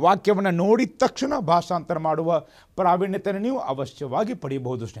ಎಕ್ಸಾಮ್ದಲ್ಲಿ ವಾಕ್ಯವನ್ನು ನೋಡಿದ ತಕ್ಷಣ ಭಾಷಾಂತರ ಮಾಡುವ ಪ್ರಾವೀಣ್ಯತೆಯನ್ನು ನೀವು ಅವಶ್ಯವಾಗಿ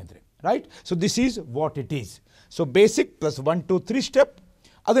ಪಡೆಯಬಹುದು ಸ್ನೇಹಿತರೆ. Right? So this is what it is. So basic plus 1, 2, 3 step,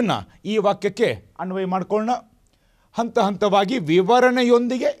 ಅದನ್ನು ಈ ವಾಕ್ಯಕ್ಕೆ ಅನ್ವಯ ಮಾಡ್ಕೊಳ್ಳೋಣ. ಹಂತ ಹಂತವಾಗಿ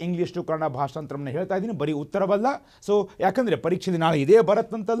ವಿವರಣೆಯೊಂದಿಗೆ ಇಂಗ್ಲೀಷ್ ಟು ಕನ್ನಡ ಭಾಷಾಂತರವನ್ನು ಹೇಳ್ತಾ ಇದ್ದೀನಿ, ಬರೀ ಉತ್ತರವಲ್ಲ. ಸೊ ಯಾಕಂದರೆ ಪರೀಕ್ಷೆ ನಾಳೆ ಇದೇ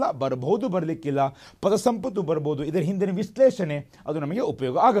ಬರುತ್ತಂತಲ್ಲ, ಬರಬಹುದು, ಬರಲಿಕ್ಕಿಲ್ಲ, ಪದ ಸಂಪತ್ತು ಬರ್ಬೋದು, ಇದರ ಹಿಂದಿನ ವಿಶ್ಲೇಷಣೆ ಅದು ನಮಗೆ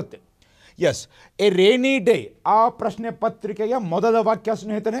ಉಪಯೋಗ ಆಗುತ್ತೆ. ಎಸ್, ಎ ರೇನಿ ಡೇ, ಆ ಪ್ರಶ್ನೆ ಪತ್ರಿಕೆಯ ಮೊದಲ ವಾಕ್ಯ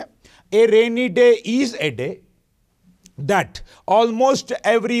ಸ್ನೇಹಿತರೆ. A rainy day is A day that almost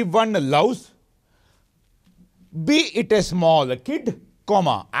every one loves, B it A small kid,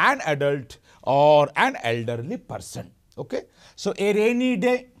 on adult or an elderly person. Okay, so a rainy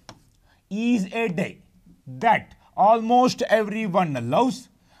day is a day that almost everyone loves,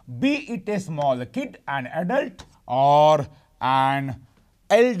 be it a small kid, an adult or an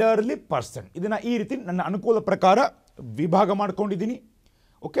elderly person. ಇದನ್ನು ಈ ರೀತಿ ನನ್ನ ಅನುಕೂಲ ಪ್ರಕಾರ ವಿಭಾಗ ಮಾಡ್ಕೊಂಡಿದ್ದೀನಿ.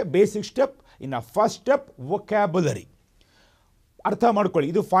 Okay, basic step. ಇನ್ನು first step vocabulary, ಅರ್ಥ ಮಾಡ್ಕೊಳ್ಳಿ.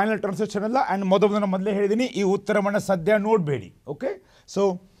 ಇದು ಫೈನಲ್ ಟ್ರಾನ್ಸ್ಲೇಷನ್ ಅಲ್ಲ. ಆ್ಯಂಡ್ ಮೊದಲೇ ಹೇಳಿದ್ದೀನಿ, ಈ ಉತ್ತರವನ್ನು ಸದ್ಯ ನೋಡಬೇಡಿ. Okay, so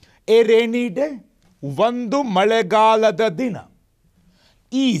A rainy day, ಒಂದು ಮಳೆಗಾಲದ ದಿನ.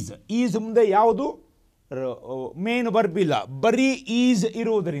 ಈಸ್ ಮುಂದೆ ಯಾವುದು ಮೇನ್ ವರ್ಬ್ ಇಲ್ಲ, ಬರೀ ಈಸ್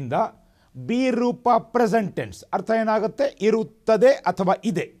ಇರುವುದರಿಂದ ಬಿ ರೂಪ ಪ್ರೆಸೆಂಟ್ ಟೆನ್ಸ್. ಅರ್ಥ ಏನಾಗುತ್ತೆ? ಇರುತ್ತದೆ ಅಥವಾ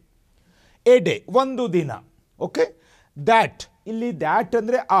ಇದೆ. ಎ ಡೇ, ಒಂದು ದಿನ. ಓಕೆ, ದ್ಯಾಟ್, ಇಲ್ಲಿ ದ್ಯಾಟ್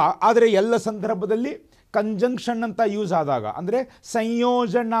ಅಂದರೆ ಆದರೆ ಎಲ್ಲ ಸಂದರ್ಭದಲ್ಲಿ ಕಂಜಂಕ್ಷನ್ ಅಂತ ಯೂಸ್ ಆದಾಗ, ಅಂದರೆ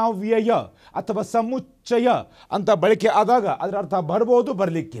ಸಂಯೋಜನಾವ್ಯಯ ಅಥವಾ ಸಮುಚ್ಚಯ ಅಂತ ಬಳಕೆ ಆದಾಗ ಅದರ ಅರ್ಥ ಬರ್ಬೋದು,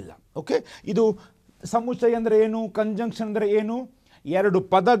 ಬರಲಿಕ್ಕಿಲ್ಲ. ಓಕೆ, ಇದು ಸಮುಚ್ಚಯ ಅಂದರೆ ಏನು, ಕಂಜಂಕ್ಷನ್ ಅಂದರೆ ಏನು? ಎರಡು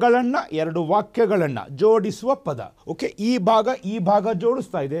ಪದಗಳನ್ನು, ಎರಡು ವಾಕ್ಯಗಳನ್ನು ಜೋಡಿಸುವ ಪದ. ಓಕೆ, ಈ ಭಾಗ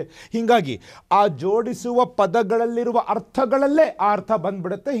ಜೋಡಿಸ್ತಾ ಇದೆ, ಹೀಗಾಗಿ ಆ ಜೋಡಿಸುವ ಪದಗಳಲ್ಲಿರುವ ಅರ್ಥಗಳಲ್ಲೇ ಆ ಅರ್ಥ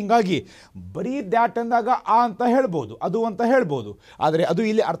ಬಂದ್ಬಿಡುತ್ತೆ. ಹೀಗಾಗಿ ಬರೀ ದ್ಯಾಟ್ ಅಂದಾಗ ಆ ಅಂತ ಹೇಳ್ಬೋದು, ಅದು ಅಂತ ಹೇಳ್ಬೋದು, ಆದರೆ ಅದು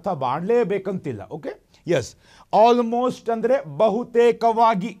ಇಲ್ಲಿ ಅರ್ಥ ಮಾಡಲೇಬೇಕಂತಿಲ್ಲ. ಓಕೆ, ಎಸ್, ಆಲ್ಮೋಸ್ಟ್ ಅಂದರೆ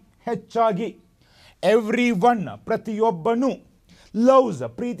ಬಹುತೇಕವಾಗಿ, ಹೆಚ್ಚಾಗಿ. ಎವ್ರಿ ಒನ್ ಪ್ರತಿಯೊಬ್ಬನು, ಲವ್ಸ್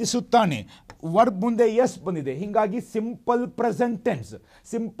ಪ್ರೀತಿಸುತ್ತಾನೆ, ವರ್ಬ್ ಮುಂದೆ ಎಸ್ ಬಂದಿದೆ, ಹೀಗಾಗಿ simple present tense.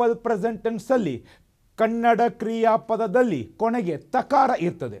 Simple present ಟೆನ್ಸಲ್ಲಿ Kannada ಕ್ರಿಯಾಪದದಲ್ಲಿ ಕೊನೆಗೆ ತಕಾರ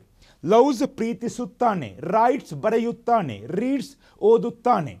ಇರ್ತದೆ. ಲವ್ಸ್ ಪ್ರೀತಿಸುತ್ತಾನೆ, rights ಬರೆಯುತ್ತಾನೆ, reeds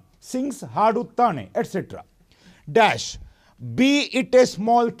ಓದುತ್ತಾನೆ, sings ಹಾಡುತ್ತಾನೆ, et cetera. Dash B it A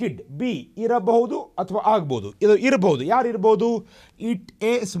small kid. B ಇರಬಹುದು ಅಥವಾ ಆಗ್ಬೋದು, ಇದು ಇರಬಹುದು. ಯಾರು ಇರ್ಬೋದು? ಇಟ್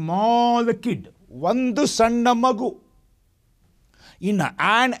ಎ ಸ್ಮಾಲ್ ಕಿಡ್, ಒಂದು ಸಣ್ಣ ಮಗು. ಇನ್ನು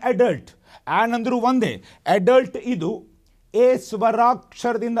ಆ್ಯನ್ ಅಡಲ್ಟ್, ಆ್ಯನ್ ಅಂದರೂ ಒಂದೇ, ಅಡಲ್ಟ್ ಇದು ಎ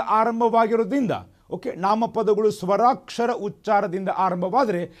ಸ್ವರಾಕ್ಷರದಿಂದ ಆರಂಭವಾಗಿರೋದ್ರಿಂದ, ಓಕೆ, ನಾಮಪದಗಳು ಸ್ವರಾಕ್ಷರ ಉಚ್ಚಾರದಿಂದ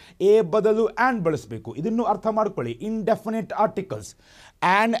ಆರಂಭವಾದರೆ ಎ ಬದಲು ಆ್ಯನ್ ಬಳಸಬೇಕು. ಇದನ್ನು ಅರ್ಥ ಮಾಡ್ಕೊಳ್ಳಿ. Indefinite articles.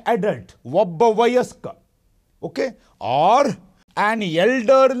 ಆ್ಯನ್ ಅಡಲ್ಟ್ ಒಬ್ಬ ವಯಸ್ಕ, okay, or an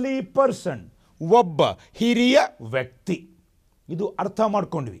elderly person ಒಬ್ಬ ಹಿರಿಯ ವ್ಯಕ್ತಿ. ಇದು ಅರ್ಥ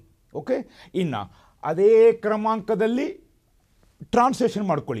ಮಾಡ್ಕೊಂಡ್ವಿ, ಓಕೆ. ಇನ್ನು ಅದೇ ಕ್ರಮಾಂಕದಲ್ಲಿ ಟ್ರಾನ್ಸ್ಲೇಷನ್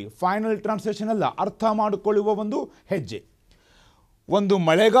ಮಾಡ್ಕೊಳ್ಳಿ. ಫೈನಲ್ ಟ್ರಾನ್ಸ್ಲೇಷನ್ ಅಲ್ಲ, ಅರ್ಥ ಮಾಡಿಕೊಳ್ಳುವ ಒಂದು ಹೆಜ್ಜೆ. ಒಂದು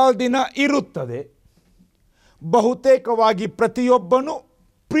ಮಳೆಗಾಲ ದಿನ ಇರುತ್ತದೆ, ಬಹುತೇಕವಾಗಿ ಪ್ರತಿಯೊಬ್ಬನು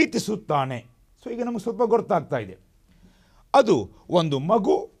ಪ್ರೀತಿಸುತ್ತಾನೆ. ಸೊ ಈಗ ನಮಗೆ ಸ್ವಲ್ಪ ಗೊತ್ತಾಗ್ತಾ ಇದೆ. ಅದು ಒಂದು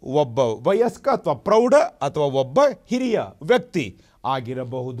ಮಗು, ಒಬ್ಬ ವಯಸ್ಕ ಅಥವಾ ಪ್ರೌಢ ಅಥವಾ ಒಬ್ಬ ಹಿರಿಯ ವ್ಯಕ್ತಿ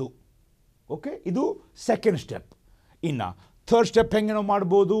ಆಗಿರಬಹುದು. ಓಕೆ, ಇದು ಸೆಕೆಂಡ್ ಸ್ಟೆಪ್. ಇನ್ನು ಥರ್ಡ್ ಸ್ಟೆಪ್ ಹೆಂಗೆ ನಾವು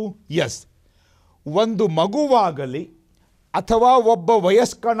ಮಾಡ್ಬೋದು? ಎಸ್, ಒಂದು ಮಗುವಾಗಲಿ ಅಥವಾ ಒಬ್ಬ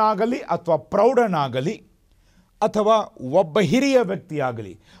ವಯಸ್ಕನಾಗಲಿ ಅಥವಾ ಪ್ರೌಢನಾಗಲಿ ಅಥವಾ ಒಬ್ಬ ಹಿರಿಯ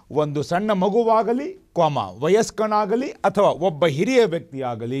ವ್ಯಕ್ತಿಯಾಗಲಿ, ಒಂದು ಸಣ್ಣ ಮಗುವಾಗಲಿ ವಯಸ್ಕನಾಗಲಿ ಅಥವಾ ಒಬ್ಬ ಹಿರಿಯ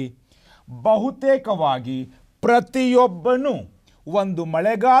ವ್ಯಕ್ತಿಯಾಗಲಿ, ಬಹುತೇಕವಾಗಿ ಪ್ರತಿಯೊಬ್ಬನು ಒಂದು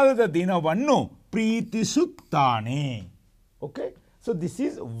ಮಳೆಗಾಲದ ದಿನವನ್ನು ಪ್ರೀತಿಸುತ್ತಾನೆ. Okay, so this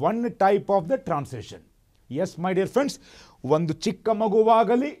is one type of the translation. S my dear friends, ಒಂದು ಚಿಕ್ಕ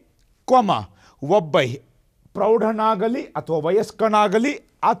ಮಗುವಾಗಲಿ ಒಬ್ಬ ಪ್ರೌಢನಾಗಲಿ ಅಥವಾ ವಯಸ್ಕನಾಗಲಿ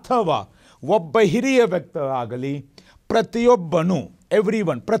ಅಥವಾ ಒಬ್ಬ ಹಿರಿಯ ವ್ಯಕ್ತಿಯಾಗಲಿ, ಪ್ರತಿಯೊಬ್ಬನು, ಎವ್ರಿ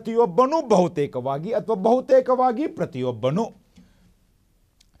ಒನ್, ಪ್ರತಿಯೊಬ್ಬನು ಬಹುತೇಕವಾಗಿ ಅಥವಾ ಬಹುತೇಕವಾಗಿ ಪ್ರತಿಯೊಬ್ಬನು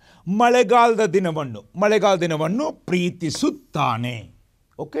ಮಳೆಗಾಲದ ದಿನವನ್ನು ಪ್ರೀತಿಸುತ್ತಾನೆ.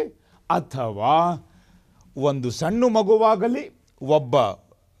 ಓಕೆ, ಅಥವಾ ಒಂದು ಸಣ್ಣ ಮಗುವಾಗಲಿ ಒಬ್ಬ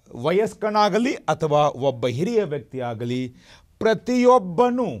ವಯಸ್ಕನಾಗಲಿ ಅಥವಾ ಒಬ್ಬ ಹಿರಿಯ ವ್ಯಕ್ತಿಯಾಗಲಿ,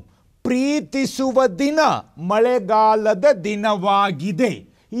 ಪ್ರತಿಯೊಬ್ಬನು ಪ್ರೀತಿಸುವ ದಿನ ಮಳೆಗಾಲದ ದಿನವಾಗಿದೆ.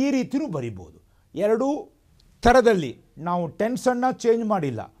 ಈ ರೀತಿಯೂ ಬರಿಬೋದು. ಎರಡೂ ಥರದಲ್ಲಿ ನಾವು ಟೆನ್ಸನ್ನು ಚೇಂಜ್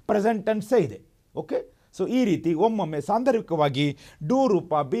ಮಾಡಿಲ್ಲ, ಪ್ರೆಸೆಂಟ್ ಟೆನ್ಸೇ ಇದೆ. ಓಕೆ, ಸೊ ಈ ರೀತಿ ಒಮ್ಮೊಮ್ಮೆ ಸಾಂದರ್ಭಿಕವಾಗಿ ಡೂ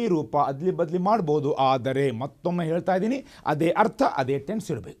ರೂಪ ಬಿ ರೂಪ ಅದ್ಲಿ ಬದಲಿ ಮಾಡ್ಬೋದು. ಆದರೆ ಮತ್ತೊಮ್ಮೆ ಹೇಳ್ತಾ ಇದ್ದೀನಿ, ಅದೇ ಅರ್ಥ ಅದೇ ಟೆನ್ಸ್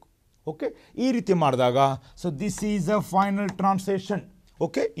ಇರಬೇಕು. ಓಕೆ, ಈ ರೀತಿ ಮಾಡಿದಾಗ so this is a final translation.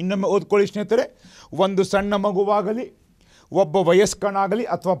 Okay, ಇನ್ನೊಮ್ಮೆ ಓದ್ಕೊಳ್ಳಿ ಸ್ನೇಹಿತರೆ. ಒಂದು ಸಣ್ಣ ಮಗುವಾಗಲಿ ಒಬ್ಬ ವಯಸ್ಕನಾಗಲಿ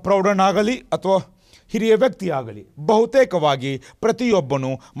ಅಥವಾ ಪ್ರೌಢನಾಗಲಿ ಅಥವಾ ಹಿರಿಯ ವ್ಯಕ್ತಿಯಾಗಲಿ, ಬಹುತೇಕವಾಗಿ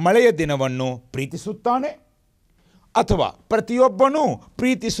ಪ್ರತಿಯೊಬ್ಬನು ಮಳೆಯ ದಿನವನ್ನು ಪ್ರೀತಿಸುತ್ತಾನೆ ಅಥವಾ ಪ್ರತಿಯೊಬ್ಬನೂ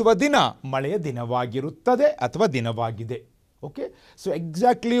ಪ್ರೀತಿಸುವ ದಿನ ಮಳೆಯ ದಿನವಾಗಿರುತ್ತದೆ ಅಥವಾ ದಿನವಾಗಿದೆ. Okay, so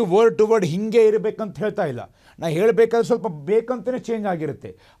exactly word to word ಹಿಂಗೆ ಇರಬೇಕಂತ ಹೇಳ್ತಾ ಇಲ್ಲ. ನಾನು ಹೇಳಬೇಕಾದ್ರೆ ಸ್ವಲ್ಪ ಬೇಕಂತಲೇ ಚೇಂಜ್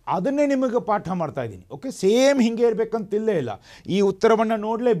ಆಗಿರುತ್ತೆ, ಅದನ್ನೇ ನಿಮಗೆ ಪಾಠ ಮಾಡ್ತಾ ಇದ್ದೀನಿ. ಓಕೆ, ಸೇಮ್ ಹಿಂಗೆ ಇರಬೇಕಂತಿಲ್ಲೇ ಇಲ್ಲ. ಈ ಉತ್ತರವನ್ನು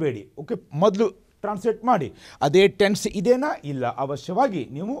ನೋಡಲೇಬೇಡಿ. ಓಕೆ, ಮೊದಲು ಟ್ರಾನ್ಸ್ಲೇಟ್ ಮಾಡಿ, ಅದೇ ಟೆನ್ಸ್ ಇದೇನಾ ಇಲ್ಲ ಅವಶ್ಯವಾಗಿ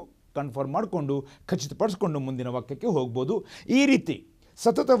ನೀವು ಕನ್ಫರ್ಮ್ ಮಾಡಿಕೊಂಡು ಖಚಿತಪಡಿಸ್ಕೊಂಡು ಮುಂದಿನ ವಾಕ್ಯಕ್ಕೆ ಹೋಗ್ಬೋದು. ಈ ರೀತಿ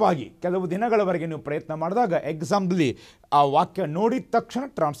ಸತತವಾಗಿ ಕೆಲವು ದಿನಗಳವರೆಗೆ ನೀವು ಪ್ರಯತ್ನ ಮಾಡಿದಾಗ ಎಕ್ಸಾಮ್ದಲ್ಲಿ ಆ ವಾಕ್ಯ ನೋಡಿದ ತಕ್ಷಣ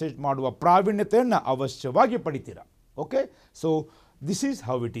ಟ್ರಾನ್ಸ್ಲೇಟ್ ಮಾಡುವ ಪ್ರಾವೀಣ್ಯತೆಯನ್ನು ಅವಶ್ಯವಾಗಿ ಪಡಿತೀರಾ. Okay, so this is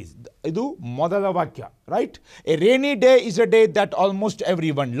how it is. ಇದು ಮೊದಲ ವಾಕ್ಯ, right? A rainy day is a day that almost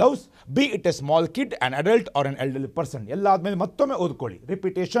every one loves, B it A small kid, on adult R an elderly person. ಎಲ್ಲ ಆದಮೇಲೆ ಮತ್ತೊಮ್ಮೆ ಓದ್ಕೊಳ್ಳಿ.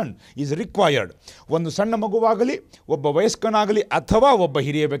 Repetition is required. ಒಂದು ಸಣ್ಣ ಮಗುವಾಗಲಿ ಒಬ್ಬ ವಯಸ್ಕನಾಗಲಿ ಅಥವಾ ಒಬ್ಬ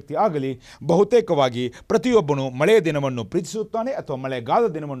ಹಿರಿಯ ವ್ಯಕ್ತಿ ಆಗಲಿ, ಬಹುತೇಕವಾಗಿ ಪ್ರತಿಯೊಬ್ಬನು ಮಳೆಯ ದಿನವನ್ನು ಪ್ರೀತಿಸುತ್ತಾನೆ ಅಥವಾ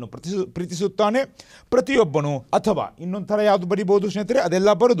ಮಳೆಗಾಲದ ದಿನವನ್ನು ಪ್ರೀತಿಸುತ್ತಾನೆ. ಪ್ರತಿಯೊಬ್ಬನು ಅಥವಾ ಇನ್ನೊಂದು ಥರ ಯಾವುದು ಬರಿಬೋದು ಸ್ನೇಹಿತರೆ, ಅದೆಲ್ಲ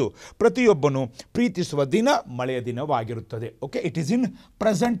ಬರೋದು. ಪ್ರತಿಯೊಬ್ಬನು ಪ್ರೀತಿಸುವ ದಿನ ಮಳೆಯ ದಿನವಾಗಿರುತ್ತದೆ. Okay, it is in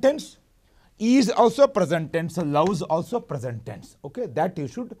present tense, is also present tense, loves also present tense. Okay, that you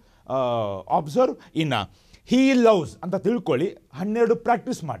should observe. in he loves ಅಂತ ತಿಳ್ಕೊಳ್ಳಿ. 12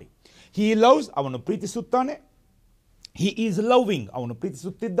 ಪ್ರಾಕ್ಟೀಸ್ ಮಾಡಿ. he loves ಅವನು ಪ್ರೀತಿಸುತ್ತಾನೆ, he is loving ಅವನು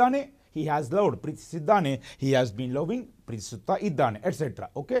ಪ್ರೀತಿಸುತ್ತಿದ್ದಾನೆ, he has loved ಪ್ರೀತಿಸಿದ್ದಾನೆ, he has been loving ಪ್ರೀತಿಸುತ್ತಾ ಇದ್ದಾನೆ, et cetera.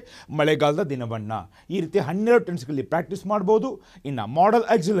 Okay, ಮಳೆಗಾಲದ ದಿನವನ್ನು ಈ ರೀತಿ 12 ಟೆನ್ಸ್ಗಳಲ್ಲಿ ಪ್ರಾಕ್ಟೀಸ್ ಮಾಡ್ಬೋದು. ಇನ್ನು ಮಾಡಲ್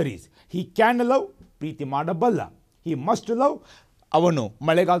ಆಕ್ಸಿಲರೀಸ್, he can love ಪ್ರೀತಿ ಮಾಡಬಲ್ಲ, he must love ಅವನು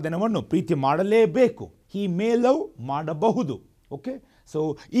ಮಳೆಗಾಲ ದಿನವನ್ನು ಪ್ರೀತಿ ಮಾಡಲೇಬೇಕು, ಹಿ ಮೇ ಲವ್ ಮಾಡಬಹುದು. ಓಕೆ, ಸೊ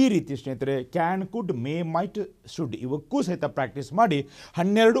ಈ ರೀತಿ ಸ್ನೇಹಿತರೆ can, could, May, mite, should ಇವಕ್ಕೂ ಸಹಿತ ಪ್ರಾಕ್ಟೀಸ್ ಮಾಡಿ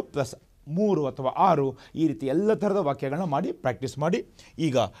 12 + 3 ಅಥವಾ 6 ಈ ರೀತಿ ಎಲ್ಲ ಥರದ ವಾಕ್ಯಗಳನ್ನ ಮಾಡಿ ಪ್ರಾಕ್ಟೀಸ್ ಮಾಡಿ.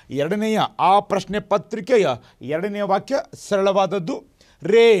 ಈಗ ಎರಡನೆಯ ಆ ಪ್ರಶ್ನೆ ಪತ್ರಿಕೆಯ ಎರಡನೆಯ ವಾಕ್ಯ ಸರಳವಾದದ್ದು.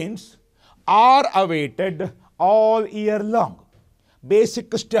 Rains R awaited all year long.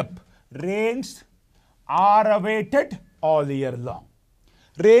 Basic step. Rains R awaited all year long.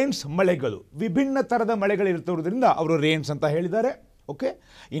 Rains ಮಳೆಗಳು, ವಿಭಿನ್ನ ಥರದ ಮಳೆಗಳಿರ್ತಿರೋದ್ರಿಂದ ಅವರು ರೇನ್ಸ್ ಅಂತ ಹೇಳಿದ್ದಾರೆ. ಓಕೆ,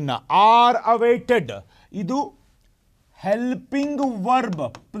 ಇನ್ನು ಆರ್ ಅವೇಟೆಡ್ ಇದು helping verb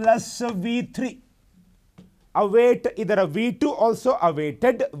plus V3. Await ಇದರ V2 also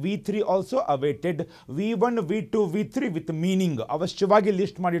awaited, V3 also awaited, V1 V2 V3 with meaning ಅವಶ್ಯವಾಗಿ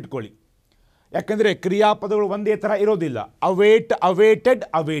list ಮಾಡಿ ಇಟ್ಕೊಳ್ಳಿ. ಯಾಕಂದರೆ ಕ್ರಿಯಾಪದಗಳು ಒಂದೇ ಥರ ಇರೋದಿಲ್ಲ. Await awaited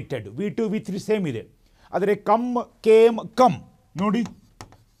awaited V2 V3 same ಇದೆ. ಆದರೆ ಕಮ್ ಕೇಮ್ ಕಮ್ ನೋಡಿ,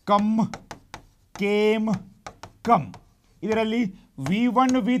 ಕಮ್ ಕೇಮ್ ಕಮ್ ಇದರಲ್ಲಿ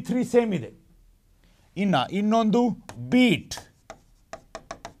V1 V3 ಸೇಮ್ ಇದೆ. ಇನ್ನೊಂದು ಬೀಟ್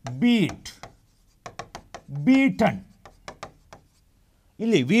ಬೀಟ್ ಬೀಟನ್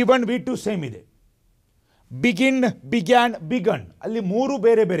ಇಲ್ಲಿ V1 V2 ಸೇಮ್ ಇದೆ. ಬಿಗಿನ್ ಬಿಗ್ಯಾನ್ ಬಿಗನ್ ಅಲ್ಲಿ 3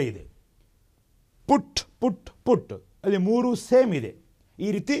 ಬೇರೆ ಬೇರೆ ಇದೆ. ಪುಟ್ ಪುಟ್ ಪುಟ್ ಅಲ್ಲಿ 3 ಸೇಮ್ ಇದೆ. ಈ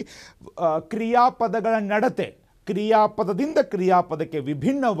ರೀತಿ ಕ್ರಿಯಾಪದಗಳ ನಡತೆ ಕ್ರಿಯಾಪದದಿಂದ ಕ್ರಿಯಾಪದಕ್ಕೆ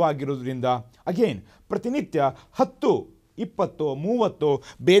ವಿಭಿನ್ನವಾಗಿರೋದ್ರಿಂದ ಅಗೇನ್ ಪ್ರತಿನಿತ್ಯ 10, 20, 30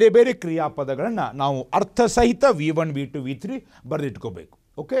 ಬೇರೆ ಬೇರೆ ಕ್ರಿಯಾಪದಗಳನ್ನು ನಾವು ಅರ್ಥಸಹಿತ V1 V2 V3 ಬರೆದಿಟ್ಕೋಬೇಕು.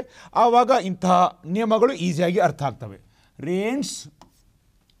 ಓಕೆ, ಆವಾಗ ಇಂತಹ ನಿಯಮಗಳು ಈಸಿಯಾಗಿ ಅರ್ಥ ಆಗ್ತವೆ. Rains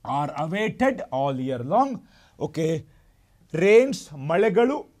R awaited all year long. Okay, rains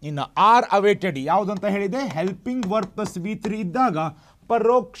ಮಳೆಗಳು. ಇನ್ನು ಆರ್ ಅವೇಟೆಡ್ ಯಾವುದಂತ ಹೇಳಿದೆ, ಹೆಲ್ಪಿಂಗ್ ವರ್ಬ್ ಪ್ಲಸ್ V3 ಇದ್ದಾಗ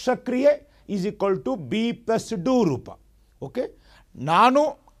ಪರೋಕ್ಷ ಕ್ರಿಯೆ is equal to B plus do ರೂಪ. ಓಕೆ, ನಾನು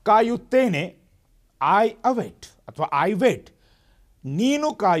ಕಾಯುತ್ತೇನೆ, ಐ ಅವೇಟ್ ಅಥವಾ ಐ ವೇಟ್. ನೀನು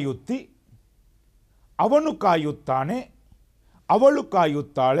ಕಾಯುತ್ತಿ, ಅವನು ಕಾಯುತ್ತಾನೆ, ಅವಳು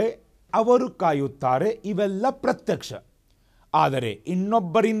ಕಾಯುತ್ತಾಳೆ, ಅವರು ಕಾಯುತ್ತಾರೆ. ಇವೆಲ್ಲ ಪ್ರತ್ಯಕ್ಷ. ಆದರೆ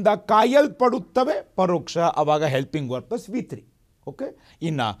ಇನ್ನೊಬ್ಬರಿಂದ ಕಾಯಲ್ಪಡುತ್ತವೆ ಪರೋಕ್ಷ, ಆವಾಗ helping verb plus V3. Okay,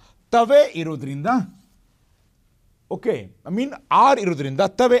 ಇನ್ನು ತವೆ ಇರೋದ್ರಿಂದ ಓಕೆ ಆರ್ ಇರೋದ್ರಿಂದ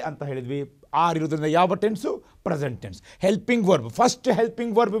ತವೆ ಅಂತ ಹೇಳಿದ್ವಿ. ಆರ್ ಇರೋದ್ರಿಂದ ಯಾವ tens? Present tense. Helping verb first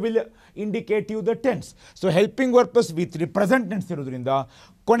helping verb will indicate you the tense. So helping verb plus V3 present tense ಇರೋದ್ರಿಂದ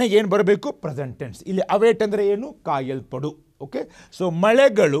ಕೊನೆಗೆ ಏನು ಬರಬೇಕು? Present tense. ಇಲ್ಲಿ ಅವೇಟ್ ಅಂದರೆ ಏನು? ಕಾಯಲ್ಪಡು. ಓಕೆ, ಸೊ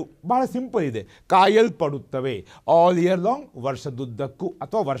ಮಳೆಗಳು ಭಾಳ ಸಿಂಪಲ್ ಇದೆ. ಕಾಯಲ್ಪಡುತ್ತವೆ ಆಲ್ ಇಯರ್ ಲಾಂಗ್, ವರ್ಷದುದ್ದಕ್ಕೂ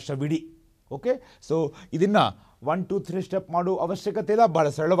ಅಥವಾ ವರ್ಷವಿಡೀ. ಓಕೆ, ಸೊ ಇದನ್ನು 1 2 3 ಸ್ಟೆಪ್ ಮಾಡೋ ಅವಶ್ಯಕತೆ ಇಲ್ಲ, ಭಾಳ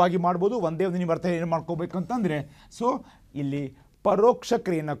ಸರಳವಾಗಿ ಮಾಡ್ಬೋದು. ಒಂದೇ ಒಂದು ನೀವು ಅರ್ಥ ಏನು ಮಾಡ್ಕೋಬೇಕಂತಂದರೆ, ಸೊ ಇಲ್ಲಿ ಪರೋಕ್ಷ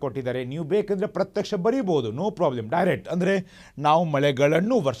ಕ್ರಿಯೆಯನ್ನು ಕೊಟ್ಟಿದ್ದಾರೆ. ನೀವು ಬೇಕಂದರೆ ಪ್ರತ್ಯಕ್ಷ ಬರೀಬೋದು, ನೋ ಪ್ರಾಬ್ಲಮ್. ಡೈರೆಕ್ಟ್ ಅಂದರೆ ನಾವು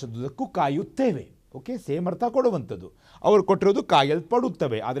ಮಳೆಗಳನ್ನು ವರ್ಷದುದ್ದಕ್ಕೂ ಕಾಯುತ್ತೇವೆ. ಓಕೆ, ಸೇಮ್ ಅರ್ಥ ಕೊಡುವಂಥದ್ದು. ಅವರು ಕೊಟ್ಟಿರೋದು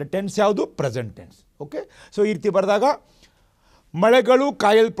ಕಾಯಲ್ಪಡುತ್ತವೆ, ಆದರೆ ಟೆನ್ಸ್ ಯಾವುದು? Present tense. ಓಕೆ, ಸೊ ಈ ರೀತಿ ಬರೆದಾಗ ಮಳೆಗಳು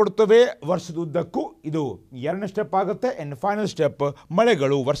ಕಾಯಲ್ಪಡುತ್ತವೆ ವರ್ಷದುದ್ದಕ್ಕೂ. ಇದು ಎರಡನೇ ಸ್ಟೆಪ್ ಆಗುತ್ತೆ. ಆ್ಯಂಡ್ ಫೈನಲ್ ಸ್ಟೆಪ್,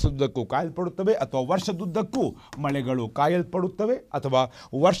 ಮಳೆಗಳು ವರ್ಷದುದ್ದಕ್ಕೂ ಕಾಯಲ್ಪಡುತ್ತವೆ ಅಥವಾ ವರ್ಷದುದ್ದಕ್ಕೂ ಮಳೆಗಳು ಕಾಯಲ್ಪಡುತ್ತವೆ ಅಥವಾ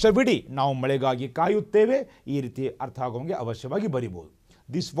ವರ್ಷವಿಡೀ ನಾವು ಮಳೆಗಾಗಿ ಕಾಯುತ್ತೇವೆ. ಈ ರೀತಿ ಅರ್ಥ ಆಗೋಂಗೆ ಅವಶ್ಯವಾಗಿ ಬರಿಬೋದು.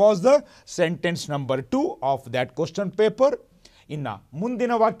 This was the sentence number 2 of that question paper. ಇನ್ನು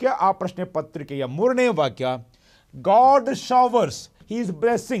ಮುಂದಿನ ವಾಕ್ಯ, ಆ ಪ್ರಶ್ನೆ ಪತ್ರಿಕೆಯ 3ನೇ ವಾಕ್ಯ. God showers he's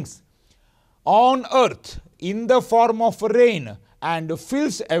blessings on earth in the form of rain and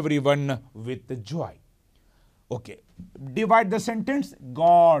fills everyone with joy. Okay, divide the sentence.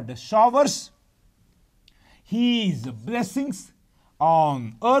 God showers his blessings on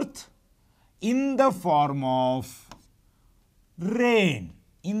earth in the form of rain.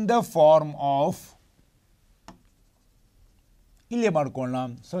 In the form of ಇಲ್ಲಿ ಮಾಡ್ಕೊಳ್ಳೋಣ.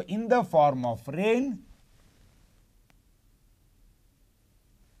 So in the form of rain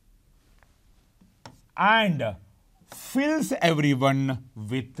and fills everyone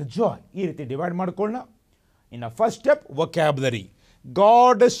with joy. ಈ ರೀತಿ divide ಮಾಡ್ಕೊಳ್ಳೋಣ. ಇನ್ನು first step, vocabulary.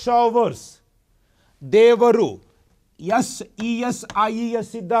 God showers, ದೇವರು. S E S I E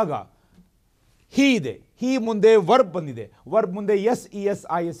S ಇದ್ದಾಗ ಹೀ ಇದೆ, ಹೀ ಮುಂದೆ ವರ್ಬ್ ಬಂದಿದೆ, ವರ್ಬ್ ಮುಂದೆ S E S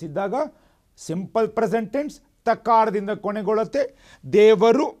I S ಇದ್ದಾಗ ಸಿಂಪಲ್ ಪ್ರೆಸೆಂಟ್ ಟೆನ್ಸ್ ತಕಾರದಿಂದ ಕೊನೆಗೊಳ್ಳುತ್ತೆ.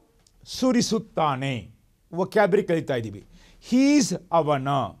 ದೇವರು ಸುರಿಸುತ್ತಾನೆ. ವೊಕ್ಯಾಬ್ಯುಲರಿ ಕಲಿತಾ ಇದ್ದೀವಿ. ಹೀಸ್ ಅವನ,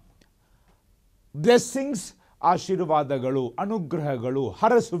 ಬ್ಲೆಸ್ಸಿಂಗ್ಸ್ ಆಶೀರ್ವಾದಗಳು, ಅನುಗ್ರಹಗಳು,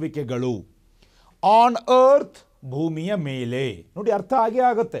 ಹರಸುವಿಕೆಗಳು. ಆನ್ ಅರ್ತ್ ಭೂಮಿಯ ಮೇಲೆ. ನೋಡಿ, ಅರ್ಥ ಆಗೇ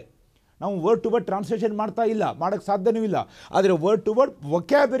ಆಗುತ್ತೆ. ನಾವು ವರ್ಡ್ ಟು ವರ್ಡ್ ಟ್ರಾನ್ಸ್ಲೇಷನ್ ಮಾಡ್ತಾ ಇಲ್ಲ, ಮಾಡೋಕ್ಕೆ ಸಾಧ್ಯನೂ ಇಲ್ಲ. ಆದರೆ ವರ್ಡ್ ಟು ವರ್ಡ್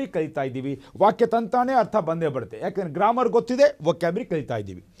ವೊಕ್ಯಾಬ್ಯುಲರಿ ಕಲಿತಾ ಇದ್ದೀವಿ. ವಾಕ್ಯ ತಂತಾನೇ ಅರ್ಥ ಬಂದೇ ಬರುತ್ತೆ, ಯಾಕಂದರೆ ಗ್ರಾಮರ್ ಗೊತ್ತಿದೆ, ವೊಕ್ಯಾಬ್ಯುಲರಿ ಕಲಿತಾ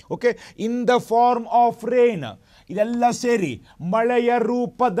ಇದ್ದೀವಿ. Okay, in the form of rain, ಇದೆಲ್ಲ ಸೇರಿ ಮಳೆಯ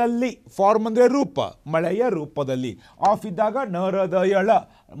ರೂಪದಲ್ಲಿ. ಫಾರ್ಮ್ ಅಂದರೆ ರೂಪ, ಮಳೆಯ ರೂಪದಲ್ಲಿ. ಆಫ್ ಇದ್ದಾಗ ನರದಯಳ,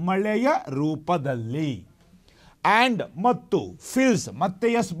 ಮಳೆಯ ರೂಪದಲ್ಲಿ. ಆ್ಯಂಡ್ ಮತ್ತು ಫಿಲ್ಸ್, ಮತ್ತೆ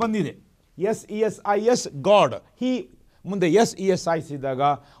ಎಸ್ ಬಂದಿದೆ. S E S I S god, ಹಿ ಮುಂದೆ ಎಸ್ ಇ ಎಸ್ ಐಸ್ ಇದ್ದಾಗ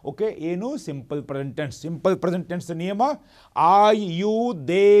ಓಕೆ ಏನು simple present tense. Simple present tense ನಿಯಮ I you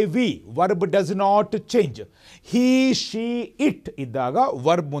they we, verb does not change. He she it ಇದ್ದಾಗ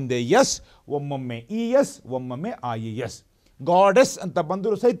verb ಮುಂದೆ S, ಒಮ್ಮೊಮ್ಮೆ E S, ಒಮ್ಮೊಮ್ಮೆ I S. Goddess ಅಂತ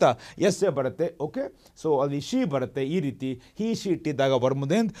ಬಂದರೂ ಸಹಿತ ಎಸ್ ಎ ಬರುತ್ತೆ. ಓಕೆ, ಸೊ ಅಲ್ಲಿ ಶಿ ಬರುತ್ತೆ. ಈ ರೀತಿ ಹಿ ಶಿ ಇಟ್ಟಿದ್ದಾಗ ವರ್ಬ್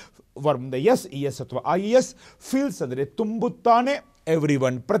ಮುಂದೆ ಎಸ್ ಇ ಎಸ್ ಅಥವಾ ಐ ಎಸ್. ಫೀಲ್ಸ್ ಅಂದರೆ ತುಂಬುತ್ತಾನೆ, every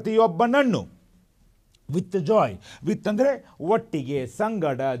one ಪ್ರತಿಯೊಬ್ಬನನ್ನು. With Joy, with ಅಂದರೆ ಒಟ್ಟಿಗೆ,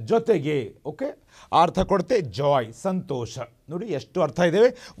 ಸಂಗಡ, ಜೊತೆಗೆ. ಓಕೆ, ಅರ್ಥ ಕೊಡುತ್ತೆ ಜಾಯ್, ಸಂತೋಷ. ನೋಡಿ ಎಷ್ಟು ಅರ್ಥ ಇದ್ದೇವೆ.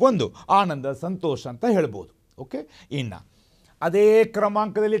 ಒಂದು ಆನಂದ, ಸಂತೋಷ ಅಂತ ಹೇಳ್ಬೋದು. ಓಕೆ, ಇನ್ನು ಅದೇ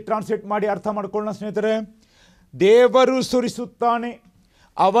ಕ್ರಮಾಂಕದಲ್ಲಿ ಟ್ರಾನ್ಸ್ಲೇಟ್ ಮಾಡಿ ಅರ್ಥ ಮಾಡ್ಕೊಳ್ಳೋಣ ಸ್ನೇಹಿತರೆ. ದೇವರು ಸುರಿಸುತ್ತಾನೆ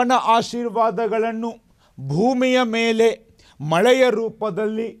ಅವನ ಆಶೀರ್ವಾದಗಳನ್ನು ಭೂಮಿಯ ಮೇಲೆ ಮಳೆಯ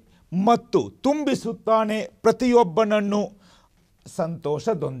ರೂಪದಲ್ಲಿ ಮತ್ತು ತುಂಬಿಸುತ್ತಾನೆ ಪ್ರತಿಯೊಬ್ಬನನ್ನು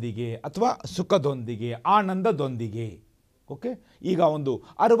ಸಂತೋಷದೊಂದಿಗೆ ಅಥವಾ ಸುಖದೊಂದಿಗೆ, ಆನಂದದೊಂದಿಗೆ. ಓಕೆ, ಈಗ ಒಂದು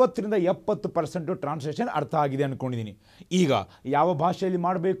 60-70% ಟ್ರಾನ್ಸ್ಲೇಷನ್ ಅರ್ಥ ಆಗಿದೆ ಅಂದ್ಕೊಂಡಿದ್ದೀನಿ. ಈಗ ಯಾವ ಭಾಷೆಯಲ್ಲಿ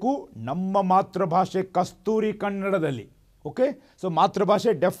ಮಾಡಬೇಕು? ನಮ್ಮ ಮಾತೃಭಾಷೆ ಕಸ್ತೂರಿ ಕನ್ನಡದಲ್ಲಿ. ಓಕೆ, ಸೊ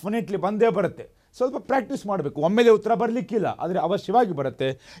ಮಾತೃಭಾಷೆ ಡೆಫಿನೆಟ್ಲಿ ಬಂದೇ ಬರುತ್ತೆ. ಸ್ವಲ್ಪ ಪ್ರಾಕ್ಟೀಸ್ ಮಾಡಬೇಕು. ಒಮ್ಮೆಲೆ ಉತ್ತರ ಬರಲಿಕ್ಕಿಲ್ಲ, ಆದರೆ ಅವಶ್ಯವಾಗಿ ಬರುತ್ತೆ.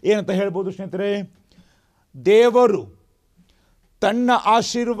 ಏನಂತ ಹೇಳ್ಬೋದು ಸ್ನೇಹಿತರೆ? ದೇವರು ತನ್ನ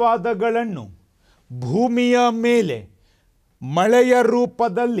ಆಶೀರ್ವಾದಗಳನ್ನು ಭೂಮಿಯ ಮೇಲೆ ಮಳೆಯ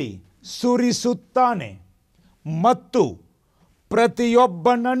ರೂಪದಲ್ಲಿ ಸುರಿಸುತ್ತಾನೆ ಮತ್ತು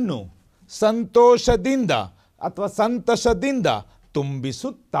ಪ್ರತಿಯೊಬ್ಬನನ್ನು ಸಂತೋಷದಿಂದ ಅಥವಾ ಸಂತಸದಿಂದ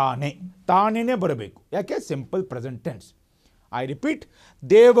ತುಂಬಿಸುತ್ತಾನೆ. ತಾನೇನೇ ಬರಬೇಕು. ಯಾಕೆ? Simple present tense. I repeat,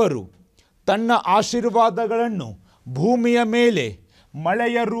 ದೇವರು ತನ್ನ ಆಶೀರ್ವಾದಗಳನ್ನು ಭೂಮಿಯ ಮೇಲೆ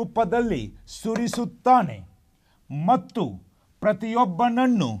ಮಳೆಯ ರೂಪದಲ್ಲಿ ಸುರಿಸುತ್ತಾನೆ ಮತ್ತು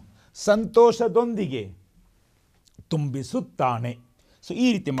ಪ್ರತಿಯೊಬ್ಬನನ್ನು ಸಂತೋಷದೊಂದಿಗೆ ತುಂಬಿಸುತ್ತಾನೆ. ಸೊ ಈ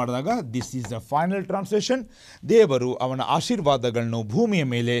ರೀತಿ ಮಾಡಿದಾಗ this is the final translation. ದೇವರು ಅವನ ಆಶೀರ್ವಾದಗಳನ್ನು ಭೂಮಿಯ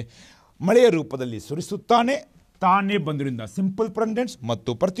ಮೇಲೆ ಮಳೆಯ ರೂಪದಲ್ಲಿ ಸುರಿಸುತ್ತಾನೆ, ತಾನೇ ಬಂದಿರಿಂದ ಸಿಂಪಲ್ ಪ್ರೆಸೆಂಟ್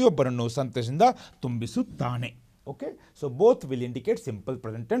ಮತ್ತು ಪ್ರತಿಯೊಬ್ಬರನ್ನು ಸಂತೋಷದಿಂದ ತುಂಬಿಸುತ್ತಾನೆ. Okay, so both will indicate simple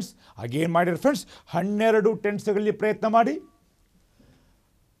present tense. Again ಮಾಡಿರ ಫ್ರೆಂಡ್ಸ್, 12 ಟೆನ್ಸ್ಗಳಲ್ಲಿ ಪ್ರಯತ್ನ ಮಾಡಿ.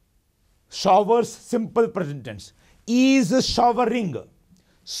 Showers simple present tense. Is showering,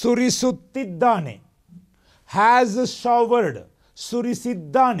 ಸುರಿಸುತ್ತಿದ್ದಾನೆ. Has showered,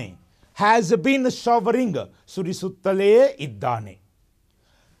 ಸುರಿಸಿದ್ದಾನೆ. Has been showering, ಸುರಿಸುತ್ತಲೇ ಇದ್ದಾನೆ.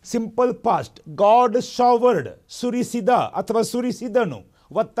 ಸಿಂಪಲ್ ಪಾಸ್ಟ್, ಗಾಡ್ ಶವರ್ಡ್, ಸುರಿಸಿದ ಅಥವಾ ಸುರಿಸಿದನು,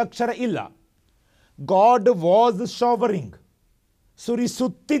 ಒತ್ತಕ್ಷರ ಇಲ್ಲ. ಗಾಡ್ ವಾಸ್ ಶವರಿಂಗ್,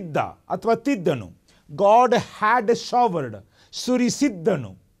 ಸುರಿಸುತ್ತಿದ್ದ ಅಥವಾ ತಿದ್ದನು. God had showered,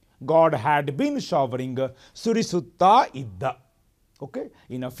 ಸುರಿಸಿದ್ದನು. God had been showering, ಸುರಿಸುತ್ತಾ ಇದ್ದ. Okay,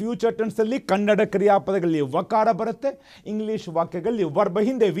 ಇನ್ನು future ಟೆನ್ಸಲ್ಲಿ Kannada ಕ್ರಿಯಾಪದಗಳಲ್ಲಿ ವಕಾರ ಬರುತ್ತೆ. ಇಂಗ್ಲೀಷ್ ವಾಕ್ಯಗಳಲ್ಲಿ ವರ್ಬ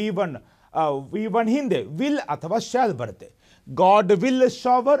ಹಿಂದೆ ವಿ ಒನ್ ಹಿಂದೆ ವಿಲ್ ಅಥವಾ ಶಾಲ್ ಬರುತ್ತೆ. God will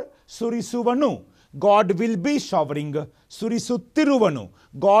shower, ಸುರಿಸುವನು. God will be showering, ಸುರಿಸುತ್ತಿರುವನು.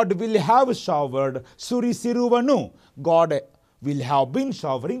 God will have showered, ಸುರಿಸಿರುವನು. God will have been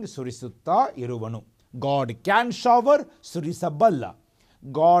showering, ಸುರಿಸುತ್ತಾ ಇರುವನು. God can shower, ಸುರಿಸಬಲ್ಲ.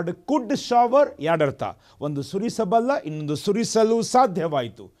 God could shower, ಎರಡರ್ಥ. ಒಂದು ಸುರಿಸಬಲ್ಲ, ಇನ್ನೊಂದು ಸುರಿಸಲು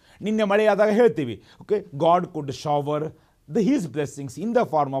ಸಾಧ್ಯವಾಯಿತು. ನಿನ್ನೆ ಮಳೆಯಾದಾಗ ಹೇಳ್ತೀವಿ. Okay, god could shower he's blessings in the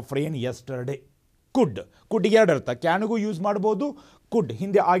form of rain yesterday. Could ಎರಡರ್ಥ. ಕ್ಯಾನ್ಗೂ use ಮಾಡ್ಬೋದು, ಕುಡ್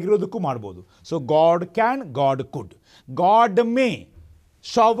ಹಿಂದೆ ಆಗಿರೋದಕ್ಕೂ ಮಾಡ್ಬೋದು. So god can, god could. God May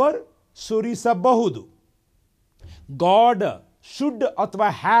shower, ಸುರಿಸಬಹುದು. God should ಅಥವಾ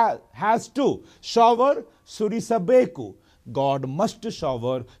has to shower, ಸುರಿಸಬೇಕು. God must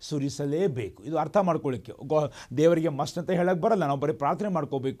shower, ಸುರಿಸಲೇಬೇಕು. ಇದು ಅರ್ಥ ಮಾಡ್ಕೊಳ್ಳಿಕ್ಕೆ ದೇವರಿಗೆ ಮಸ್ಟ್ ಅಂತ ಹೇಳಕ್ಕೆ ಬರಲ್ಲ, ನಾವು ಬರೀ ಪ್ರಾರ್ಥನೆ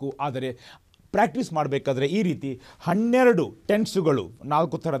ಮಾಡ್ಕೋಬೇಕು. ಆದರೆ ಪ್ರಾಕ್ಟೀಸ್ ಮಾಡಬೇಕಾದ್ರೆ ಈ ರೀತಿ 12 ಟೆನ್ಸುಗಳು,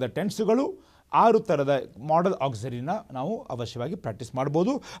 4 ಥರದ ಟೆನ್ಸುಗಳು, 6 ಥರದ ಮಾಡಲ್ ಆಕ್ಸರಿನ ನಾವು ಅವಶ್ಯವಾಗಿ ಪ್ರಾಕ್ಟೀಸ್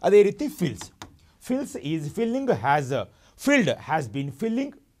ಮಾಡ್ಬೋದು. ಅದೇ ರೀತಿ fills is filling, has filled, has been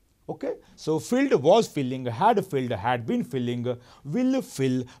filling. Okay, so filled, was filling, had filled, had been filling. Will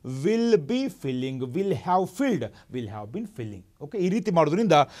fill, will be filling, will have filled, will have been filling. Okay, ಈ ರೀತಿ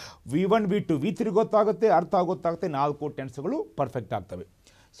ಮಾಡೋದ್ರಿಂದ V1 V2 V3 ಗೊತ್ತಾಗುತ್ತೆ, ಅರ್ಥ ಗೊತ್ತಾಗುತ್ತೆ, 4 ಟೆನ್ಸ್ಗಳು perfect ಆಗ್ತವೆ.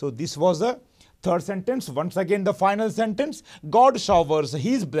 So this was the third sentence. Once again the final sentence. God showers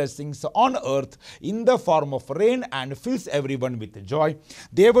he's blessings on earth in the form of rain and fills every one with Joy.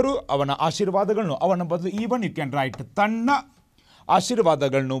 ದೇವರು ಅವನ ಆಶೀರ್ವಾದಗಳನ್ನು, ಅವನ ಬದಲು even you can write, ತನ್ನ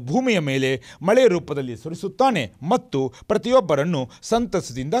ಆಶೀರ್ವಾದಗಳನ್ನು ಭೂಮಿಯ ಮೇಲೆ ಮಳೆಯ ರೂಪದಲ್ಲಿ ಸುರಿಸುತ್ತಾನೆ ಮತ್ತು ಪ್ರತಿಯೊಬ್ಬರನ್ನು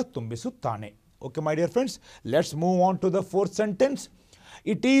ಸಂತಸದಿಂದ ತುಂಬಿಸುತ್ತಾನೆ. Okay my dear friends, let's move on to the fourth sentence.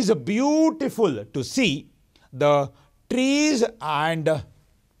 It is beautiful to C the trees and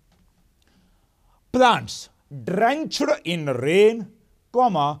plants drenched in rain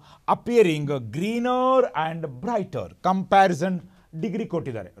comma appearing greener and brighter. Comparison degree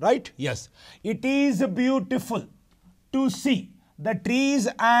ಕೊಟ್ಟಿದ್ದಾರೆ, right? S. It is beautiful to C the trees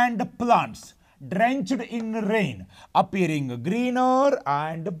and plants drenched in rain appearing greener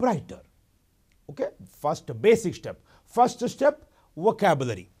and brighter. Okay, first basic step. First step,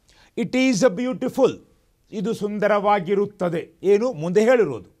 vocabulary. It is beautiful. ಇದು ಸುಂದರವಾಗಿರುತ್ತದೆ. ಏನು ಮುಂದೆ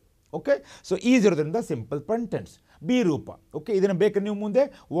ಹೇಳಿರೋದು. Okay, so is ಇರೋದ್ರಿಂದ simple tense, B ರೂಪ. Okay, ಇದನ್ನು ಬೇಕಾದ್ರೆ ನೀವು ಮುಂದೆ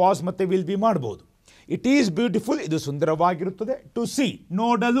ವಾಸ್ ಮತ್ತು ವಿಲ್ ಬಿ ಮಾಡ್ಬೋದು. ಇಟ್ ಈಸ್ ಬ್ಯೂಟಿಫುಲ್, ಇದು ಸುಂದರವಾಗಿರುತ್ತದೆ. ಟು ಸಿ,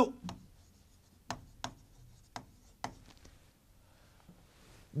 ನೋಡಲು.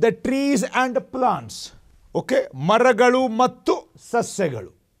 The trees and plants, okay, ಮರಗಳು ಮತ್ತು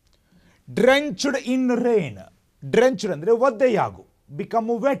ಸಸ್ಯಗಳು. ಡ್ರೆಂಚ್ಡ್ ಇನ್ ರೇನ್, ಡ್ರೆಂಚ್ಡ್ ಅಂದರೆ ಒದ್ದೆಯಾಗು,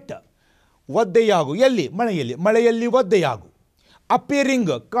 ಬಿಕಮ್ ವೆಟ್, ಒದ್ದೆಯಾಗು. ಎಲ್ಲಿ? ಮಳೆಯಲ್ಲಿ, ಮಳೆಯಲ್ಲಿ ಒದ್ದೆಯಾಗು.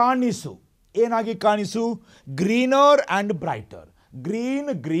 ಅಪಿಯರಿಂಗ್, ಕಾಣಿಸು. ಏನಾಗಿ ಕಾಣಿಸು? Greener and brighter.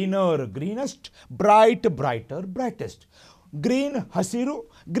 Green, greener, ಗ್ರೀನೆಸ್ಟ್. Bright, brighter, brightest. Green ಹಸಿರು,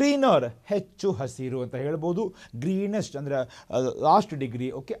 ಗ್ರೀನರ್ ಹೆಚ್ಚು ಹಸಿರು ಅಂತ ಹೇಳ್ಬೋದು. ಗ್ರೀನೆಸ್ಟ್ ಅಂದರೆ ಲಾಸ್ಟ್ ಡಿಗ್ರಿ,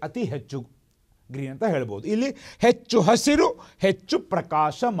 ಓಕೆ, ಅತಿ ಹೆಚ್ಚು ಗ್ರೀನ್ ಅಂತ ಹೇಳ್ಬೋದು. ಇಲ್ಲಿ ಹೆಚ್ಚು ಹಸಿರು, ಹೆಚ್ಚು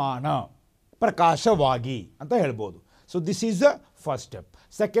ಪ್ರಕಾಶಮಾನ, ಪ್ರಕಾಶವಾಗಿ ಅಂತ ಹೇಳ್ಬೋದು. So this is the first step.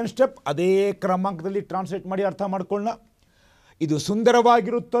 Second step ಅದೇ ಕ್ರಮಾಂಕದಲ್ಲಿ ಟ್ರಾನ್ಸ್ಲೇಟ್ ಮಾಡಿ ಅರ್ಥ ಮಾಡ್ಕೊಳ್ಳೋಣ. ಇದು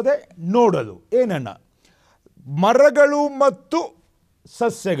ಸುಂದರವಾಗಿರುತ್ತದೆ ನೋಡಲು. ಏನನ್ನ? ಮರಗಳು ಮತ್ತು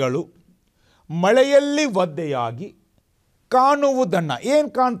ಸಸ್ಯಗಳು ಮಳೆಯಲ್ಲಿ ಒದ್ದೆಯಾಗಿ ಕಾಣುವುದನ್ನು. ಏನು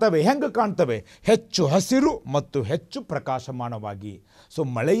ಕಾಣ್ತವೆ? ಹೆಂಗೆ ಕಾಣ್ತವೆ? ಹೆಚ್ಚು ಹಸಿರು ಮತ್ತು ಹೆಚ್ಚು ಪ್ರಕಾಶಮಾನವಾಗಿ. ಸೊ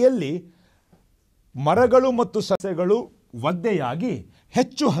ಮಳೆಯಲ್ಲಿ ಮರಗಳು ಮತ್ತು ಸಸ್ಯಗಳು ಒದ್ದೆಯಾಗಿ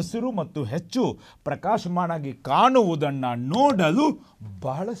ಹೆಚ್ಚು ಹಸಿರು ಮತ್ತು ಹೆಚ್ಚು ಪ್ರಕಾಶಮಾನಾಗಿ ಕಾಣುವುದನ್ನು ನೋಡಲು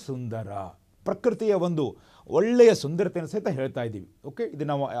ಬಹಳ ಸುಂದರ. ಪ್ರಕೃತಿಯ ಒಂದು ಒಳ್ಳೆಯ ಸುಂದರತೆಯನ್ನು ಸಹಿತ ಹೇಳ್ತಾ ಇದ್ದೀವಿ. ಓಕೆ, ಇದು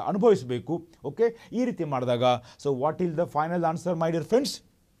ನಾವು ಅನುಭವಿಸಬೇಕು. ಓಕೆ, ಈ ರೀತಿ ಮಾಡಿದಾಗ so what is the final answer my dear friends?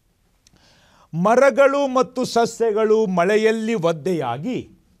 ಮರಗಳು ಮತ್ತು ಸಸ್ಯಗಳು ಮಳೆಯಲ್ಲಿ ಒದ್ದೆಯಾಗಿ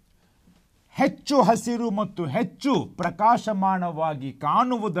ಹೆಚ್ಚು ಹಸಿರು ಮತ್ತು ಹೆಚ್ಚು ಪ್ರಕಾಶಮಾನವಾಗಿ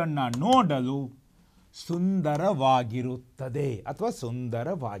ಕಾಣುವುದನ್ನು ನೋಡಲು ಸುಂದರವಾಗಿರುತ್ತದೆ ಅಥವಾ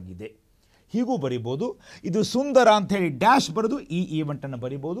ಸುಂದರವಾಗಿದೆ. ಹೀಗೂ ಬರಿಬೋದು. ಇದು ಸುಂದರ ಅಂಥೇಳಿ ಡ್ಯಾಶ್ ಬರೆದು ಈ ಈವೆಂಟನ್ನು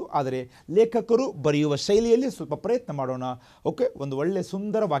ಬರಿಬೋದು. ಆದರೆ ಲೇಖಕರು ಬರೆಯುವ ಶೈಲಿಯಲ್ಲಿ ಸ್ವಲ್ಪ ಪ್ರಯತ್ನ ಮಾಡೋಣ. ಓಕೆ, ಒಂದು ಒಳ್ಳೆಯ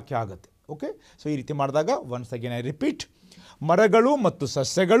ಸುಂದರ ವಾಕ್ಯ ಆಗುತ್ತೆ. ಓಕೆ, ಸೊ ಈ ರೀತಿ ಮಾಡಿದಾಗ ಒನ್ಸ್ ಅಗೇನ್ ಐ ರಿಪೀಟ್. ಮರಗಳು ಮತ್ತು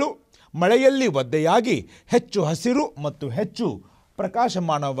ಸಸ್ಯಗಳು ಮಳೆಯಲ್ಲಿ ಒದ್ದೆಯಾಗಿ ಹೆಚ್ಚು ಹಸಿರು ಮತ್ತು ಹೆಚ್ಚು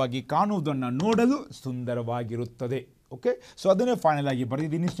ಪ್ರಕಾಶಮಾನವಾಗಿ ಕಾಣುವುದನ್ನು ನೋಡಲು ಸುಂದರವಾಗಿರುತ್ತದೆ. ಓಕೆ, ಸೊ ಅದನ್ನೇ ಫೈನಲ್ ಆಗಿ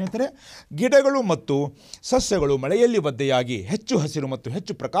ಬರೆದಿದ್ದೀನಿ ಸ್ನೇಹಿತರೆ. ಗಿಡಗಳು ಮತ್ತು ಸಸ್ಯಗಳು ಮಳೆಯಲ್ಲಿ ಒದ್ದೆಯಾಗಿ ಹೆಚ್ಚು ಹಸಿರು ಮತ್ತು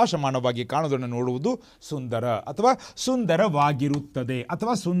ಹೆಚ್ಚು ಪ್ರಕಾಶಮಾನವಾಗಿ ಕಾಣುವುದನ್ನು ನೋಡುವುದು ಸುಂದರ ಅಥವಾ ಸುಂದರವಾಗಿರುತ್ತದೆ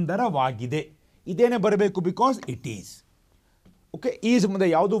ಅಥವಾ ಸುಂದರವಾಗಿದೆ. ಇದೇನೇ ಬರಬೇಕು, because it is. Okay, is ಮುಂದೆ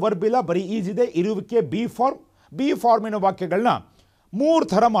ಯಾವುದು ವರ್ಬ್ ಇಲ್ಲ, ಬರೀ ಈಸ್ ಇದೆ. ಇರುವಿಕೆ ಬಿ ಫಾರ್ಮ್. ಬಿ ಫಾರ್ಮಿನ ವಾಕ್ಯಗಳನ್ನ 3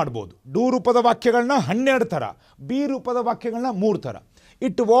 ಥರ ಮಾಡ್ಬೋದು. ಡೂ ರೂಪದ ವಾಕ್ಯಗಳನ್ನ 12 ಥರ, ಬಿ ರೂಪದ ವಾಕ್ಯಗಳನ್ನ 3 ಥರ.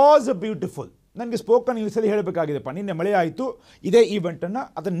 It was beautiful. ನನಗೆ ಸ್ಪೋಕನ್ ಇಂಗ್ಲೀಷಲ್ಲಿ ಹೇಳಬೇಕಾಗಿದೆಪ್ಪ, ನಿನ್ನೆ ಮಳೆ ಆಯಿತು, ಇದೇ ಈವೆಂಟನ್ನು,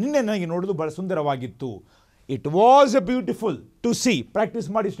 ಅದನ್ನು ನಿನ್ನೆ ನನಗೆ ನೋಡೋದು ಭಾಳ ಸುಂದರವಾಗಿತ್ತು. It was beautiful to C. Practice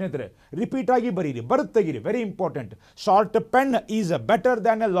ಮಾಡಿ ಸ್ನೇಹಿತರೆ, ರಿಪೀಟ್ ಆಗಿ ಬರೀರಿ, ಬರುತ್ತೆಗಿರಿ. Very important. Short pen is better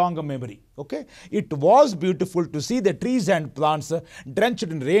than A long memory. Okay, it was beautiful to C the trees and plants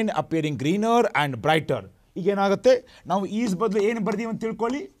drenched in rain appearing greener and brighter. ಈಗೇನಾಗುತ್ತೆ, ನಾವು is ಬದಲು ಏನು ಬರ್ದೀವಿ ಅಂತ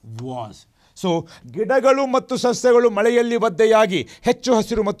ತಿಳ್ಕೊಳ್ಳಿ, was. So ಗಿಡಗಳು ಮತ್ತು ಸಸ್ಯಗಳು ಮಳೆಯಲ್ಲಿ ಒದ್ದೆಯಾಗಿ ಹೆಚ್ಚು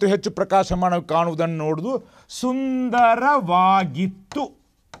ಹಸಿರು ಮತ್ತು ಹೆಚ್ಚು ಪ್ರಕಾಶಮಾನ ಕಾಣುವುದನ್ನು ನೋಡುವುದು ಸುಂದರವಾಗಿತ್ತು.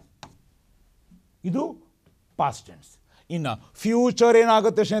 ಇದು ಪಾಸ್ಟ್ ಟೆನ್ಸ್. ಇನ್ನು ಫ್ಯೂಚರ್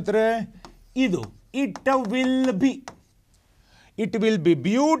ಏನಾಗುತ್ತೆ ಸ್ನೇಹಿತರೆ? ಇದು it will be. It will be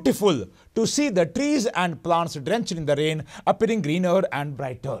beautiful to see the trees and plants drenched in the rain appearing greener and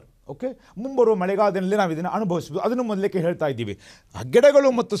brighter. Okay, ಮುಂಬರುವ ಮಳೆಗಾಲದಲ್ಲಿ ನಾವು ಇದನ್ನು ಅನುಭವಿಸ್ಬೋದು. ಅದನ್ನು ಮೊದಲಕ್ಕೆ ಹೇಳ್ತಾ ಇದ್ದೀವಿ. ಗಿಡಗಳು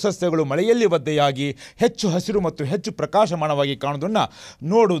ಮತ್ತು ಸಸ್ಯಗಳು ಮಳೆಯಲ್ಲಿ ಒದ್ದೆಯಾಗಿ ಹೆಚ್ಚು ಹಸಿರು ಮತ್ತು ಹೆಚ್ಚು ಪ್ರಕಾಶಮಾನವಾಗಿ ಕಾಣುವುದನ್ನು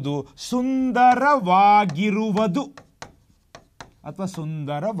ನೋಡುವುದು ಸುಂದರವಾಗಿರುವುದು ಅಥವಾ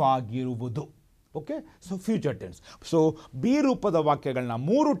ಸುಂದರವಾಗಿರುವುದು. Okay, so future tense. So B ರೂಪದ ವಾಕ್ಯಗಳನ್ನ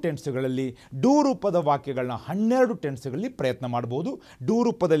 3 ಟೆನ್ಸ್ಗಳಲ್ಲಿ, ಡೂ ರೂಪದ ವಾಕ್ಯಗಳನ್ನ 12 ಟೆನ್ಸ್ಗಳಲ್ಲಿ ಪ್ರಯತ್ನ ಮಾಡ್ಬೋದು. ಡೂ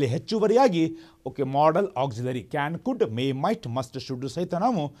ರೂಪದಲ್ಲಿ ಹೆಚ್ಚುವರಿಯಾಗಿ okay model, auxiliary, can, could, May, mite, must, should ಸಹಿತ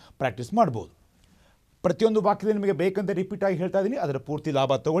ನಾವು ಪ್ರಾಕ್ಟೀಸ್ ಮಾಡ್ಬೋದು. ಪ್ರತಿಯೊಂದು ವಾಕ್ಯದಲ್ಲಿ ನಿಮಗೆ ಬೇಕಂತ ರಿಪೀಟ್ ಆಗಿ ಹೇಳ್ತಾ ಇದ್ದೀನಿ. ಅದರ ಪೂರ್ತಿ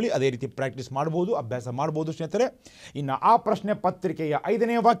ಲಾಭ ತಗೊಳ್ಳಿ. ಅದೇ ರೀತಿ ಪ್ರಾಕ್ಟೀಸ್ ಮಾಡ್ಬೋದು, ಅಭ್ಯಾಸ ಮಾಡ್ಬೋದು ಸ್ನೇಹಿತರೆ. ಇನ್ನು ಆ ಪ್ರಶ್ನೆ ಪತ್ರಿಕೆಯ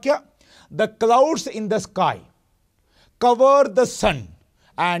 5ನೇ ವಾಕ್ಯ. The clouds in the sky cover the sun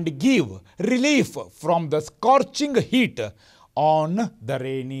and give relief from the scorching heat on the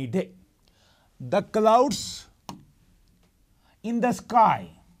rainy day. The clouds in the sky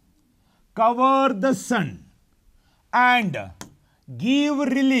cover the sun and give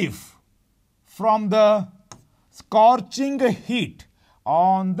relief from the scorching heat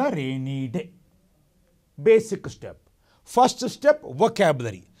on the rainy day. Basic step. First step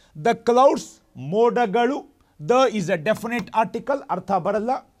vocabulary. The clouds, ಮೋಡಗಳು. The is a definite article, ಅರ್ಥ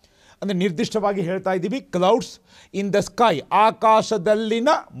ಬರಲ್ಲ ಅಂದರೆ ನಿರ್ದಿಷ್ಟವಾಗಿ ಹೇಳ್ತಾ ಇದ್ದೀವಿ. Clouds in the sky, ಆಕಾಶದಲ್ಲಿನ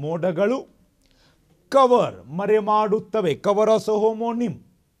ಮೋಡಗಳು. Cover, ಮರೆ ಮಾಡುತ್ತವೆ. Cover also homonym.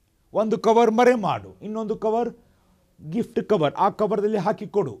 ಒಂದು ಕವರ್ ಮರೆ ಮಾಡು, ಇನ್ನೊಂದು ಕವರ್ ಗಿಫ್ಟ್ ಕವರ್, ಆ ಕವರ್ದಲ್ಲಿ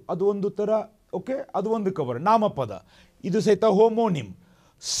ಹಾಕಿಕೊಡು, ಅದು ಒಂದು ಥರ. ಓಕೆ, ಅದು ಒಂದು ಕವರ್, ನಾಮಪದ, ಇದು ಸಹಿತ ಹೋಮೋನಿಮ್.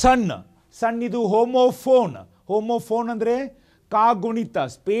 ಸನ್, ಸನ್ ಇದು ಹೋಮೋಫೋನ್. ಹೋಮೋಫೋನ್ ಅಂದರೆ ಕಾಗುಣಿತ,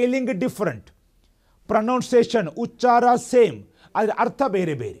 ಸ್ಪೇಲಿಂಗ್ ಡಿಫರೆಂಟ್, ಪ್ರೊನೌನ್ಸಿಯೇಷನ್, ಉಚ್ಚಾರ ಸೇಮ್, ಆದರೆ ಅರ್ಥ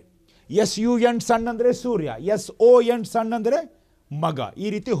ಬೇರೆ ಬೇರೆ. SUN ಸನ್ ಅಂದರೆ ಸೂರ್ಯ, SON ಸನ್ ಅಂದರೆ ಮಗ. ಈ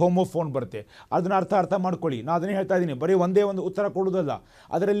ರೀತಿ ಹೋಮೋಫೋನ್ ಬರುತ್ತೆ. ಅದನ್ನ ಅರ್ಥ ಮಾಡ್ಕೊಳ್ಳಿ. ನಾನು ಅದನ್ನೇ ಹೇಳ್ತಾ ಇದ್ದೀನಿ, ಬರೀ ಒಂದೇ ಒಂದು ಉತ್ತರ ಕೊಡುವುದಲ್ಲ,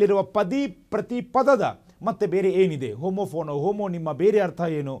 ಅದರಲ್ಲಿರುವ ಪ್ರತಿ ಪದದ ಮತ್ತೆ ಬೇರೆ ಏನಿದೆ, ಹೋಮೋಫೋನೋ ಹೋಮೋ ನಿಮ್ಮ ಬೇರೆ ಅರ್ಥ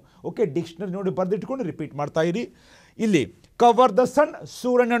ಏನು. ಓಕೆ, ಡಿಕ್ಷನರಿ ನೋಡಿ ಬರೆದಿಟ್ಕೊಂಡು ರಿಪೀಟ್ ಮಾಡ್ತಾ ಇರಿ. ಇಲ್ಲಿ ಕವರ್ ದ ಸನ್,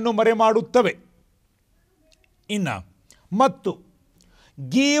 ಸೂರ್ಯನನ್ನು ಮರೆ ಮಾಡುತ್ತವೆ. ಇನ್ನು ಮತ್ತು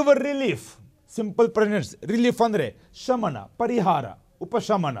give relief, simple present. Relief ಅಂದರೆ ಶಮನ, ಪರಿಹಾರ,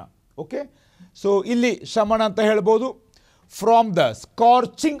 ಉಪಶಮನ. ಓಕೆ, ಸೊ ಇಲ್ಲಿ ಶಮನ ಅಂತ ಹೇಳ್ಬೋದು. ಫ್ರಾಮ್ ದ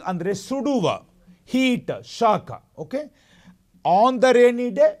ಸ್ಕಾರ್ಚಿಂಗ್ ಅಂದರೆ ಸುಡುವ, ಹೀಟ್, ಶಾಖ. Okay, on the rainy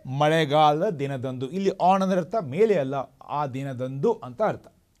day, ಮಳೆಗಾಲದ ದಿನದಂದು. ಇಲ್ಲಿ ಆನ್ ಅಂದರೆ ಅರ್ಥ ಮೇಲೆ ಅಲ್ಲ, ಆ ದಿನದಂದು ಅಂತ ಅರ್ಥ.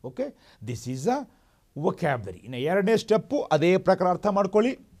 Okay, this is a vocabulary. ಇನ್ನು ಎರಡನೇ ಸ್ಟೆಪ್ಪು ಅದೇ ಪ್ರಕಾರ ಅರ್ಥ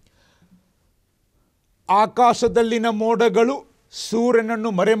ಮಾಡ್ಕೊಳ್ಳಿ. ಆಕಾಶದಲ್ಲಿನ ಮೋಡಗಳು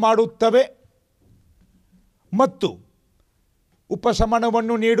ಸೂರ್ಯನನ್ನು ಮರೆ ಮಾಡುತ್ತವೆ ಮತ್ತು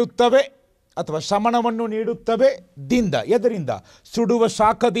ಉಪಶಮನವನ್ನು ನೀಡುತ್ತವೆ ಅಥವಾ ಶಮನವನ್ನು ನೀಡುತ್ತವೆ. ದಿಂದ, ಎದರಿಂದ? ಸುಡುವ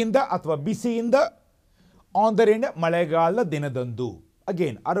ಶಾಖದಿಂದ ಅಥವಾ ಬಿಸಿಯಿಂದ. ಆನ್ ದ ರೇನ್, ಮಳೆಗಾಲ ದಿನದಂದು.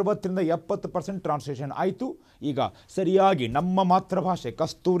 ಅಗೇನ್ 60-70% ಟ್ರಾನ್ಸ್ಲೇಷನ್ ಆಯಿತು. ಈಗ ಸರಿಯಾಗಿ ನಮ್ಮ ಮಾತೃಭಾಷೆ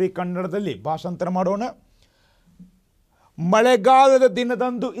ಕಸ್ತೂರಿ ಕನ್ನಡದಲ್ಲಿ ಭಾಷಾಂತರ ಮಾಡೋಣ. ಮಳೆಗಾಲದ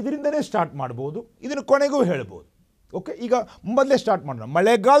ದಿನದಂದು, ಇದರಿಂದನೇ ಸ್ಟಾರ್ಟ್ ಮಾಡ್ಬೋದು, ಇದನ್ನು ಕೊನೆಗೂ ಹೇಳ್ಬೋದು. ಓಕೆ, ಈಗ ಮೊದಲೇ ಸ್ಟಾರ್ಟ್ ಮಾಡೋಣ.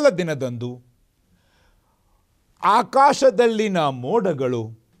 ಮಳೆಗಾಲದ ದಿನದಂದು ಆಕಾಶದಲ್ಲಿನ ಮೋಡಗಳು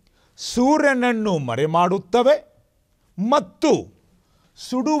ಸೂರ್ಯನನ್ನು ಮರೆ ಮಾಡುತ್ತವೆ ಮತ್ತು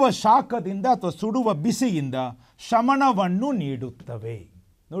ಸುಡುವ ಶಾಖದಿಂದ ಅಥವಾ ಸುಡುವ ಬಿಸಿಯಿಂದ ಶಮನವನ್ನು ನೀಡುತ್ತವೆ.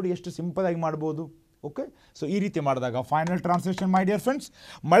 ನೋಡಿ ಎಷ್ಟು ಸಿಂಪಲ್ ಆಗಿ ಮಾಡ್ಬೋದು. ಓಕೆ, ಸೊ ಈ ರೀತಿ ಮಾಡಿದಾಗ final translation my dear friends.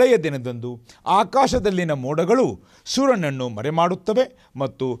 ಮಳೆಯ ದಿನದಂದು ಆಕಾಶದಲ್ಲಿನ ಮೋಡಗಳು ಸೂರ್ಯನನ್ನು ಮರೆ ಮಾಡುತ್ತವೆ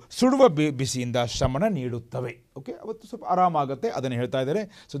ಮತ್ತು ಸುಡುವ ಬಿಸಿಯಿಂದ ಶಮನ ನೀಡುತ್ತವೆ. ಓಕೆ, ಅವತ್ತು ಸ್ವಲ್ಪ ಆರಾಮಾಗುತ್ತೆ, ಅದನ್ನು ಹೇಳ್ತಾ ಇದ್ದಾರೆ.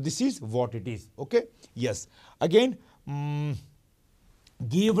 So this is what it is. Okay, S, again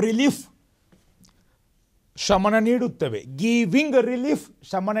give relief, ಶಮನ ನೀಡುತ್ತವೆ. ಗಿವಿಂಗ್ ರಿಲೀಫ್,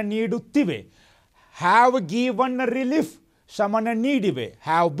 ಶಮನ ನೀಡುತ್ತಿವೆ. ಹ್ಯಾವ್ ಗಿವನ್ ರಿಲೀಫ್, ಶಮನ ನೀಡಿವೆ.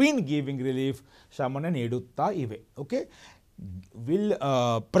 ಹ್ಯಾವ್ ಬೀನ್ ಗಿವಿಂಗ್ ರಿಲೀಫ್, ಶಮನ ನೀಡುತ್ತಾ ಇವೆ. Okay, will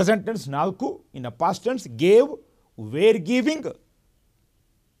present tense 4. ಇನ್ನು past tense gave, wear giving,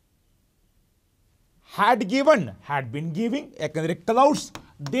 had given, had been giving. ಯಾಕಂದರೆ clouds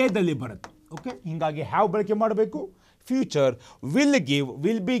ದೇಹದಲ್ಲಿ ಬರುತ್ತೆ. Okay, ಹೀಗಾಗಿ ಹ್ಯಾವ್ ಬಳಕೆ ಮಾಡಬೇಕು. Future will give,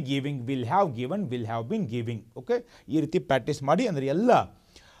 will be giving, will have given, will have been giving. Okay, ಈ ರೀತಿ practice ಮಾಡಿ ಅಂದರೆ ಎಲ್ಲ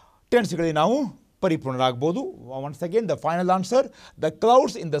ಟೆನ್ಸ್ಗಳಿಗೆ ನಾವು ಪರಿಪೂರ್ಣರಾಗ್ಬೋದು. Once again the final answer. The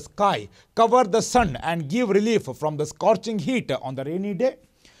clouds in the sky cover the sun and give relief from the scorching heat on the rainy day.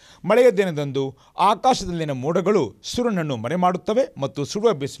 ಮಳೆಯ ದಿನದಂದು ಆಕಾಶದಲ್ಲಿನ ಮೋಡಗಳು ಸೂರ್ಯನನ್ನು ಮರೆ ಮಾಡುತ್ತವೆ ಮತ್ತು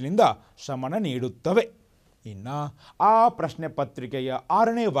ಸುಡುವ ಬಿಸಿಲಿನಿಂದ ಶಮನ ನೀಡುತ್ತವೆ. ಇನ್ನು ಆ ಪ್ರಶ್ನೆ ಪತ್ರಿಕೆಯ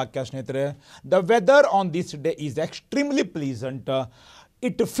 6ನೇ ವಾಕ್ಯ ಸ್ನೇಹಿತರೆ. The weather on this day is extremely pleasant.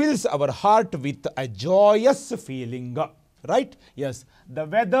 It fills hour heart with a joyous feeling. Right? S, the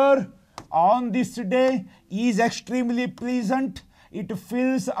weather on this day is extremely pleasant. It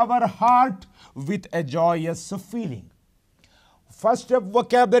fills our heart with a joyous feeling. First step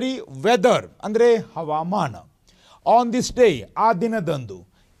vocabulary, weather ಅಂದರೆ ಹವಾಮಾನ. On this day, ಆ ದಿನದಂದು.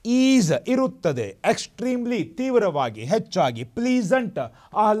 is ಇರುತ್ತದೆ. extremely ತೀವ್ರವಾಗಿ, ಹೆಚ್ಚಾಗಿ. pleasant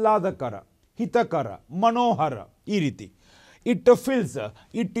ಆಹ್ಲಾದಕರ, ಹಿತಕರ, ಮನೋಹರ. ಈ ರೀತಿ. it fills,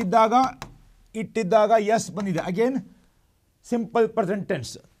 ಇಟ್ಟಿದ್ದಾಗ ಎಸ್ ಬಂದಿದೆ. Again simple present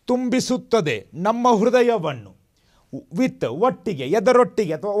tense. ತುಂಬಿಸುತ್ತದೆ ನಮ್ಮ ಹೃದಯವನ್ನು. ವಿತ್ ಒಟ್ಟಿಗೆ,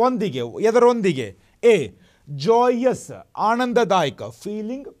 ಎದರೊಟ್ಟಿಗೆ ಅಥವಾ ಒಂದಿಗೆ, ಎದರೊಂದಿಗೆ. ಎ ಜಾಯಸ್ ಆನಂದದಾಯಕ,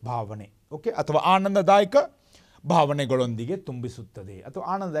 ಫೀಲಿಂಗ್ ಭಾವನೆ. ಓಕೆ, ಅಥವಾ ಆನಂದದಾಯಕ ಭಾವನೆಗಳೊಂದಿಗೆ ತುಂಬಿಸುತ್ತದೆ ಅಥವಾ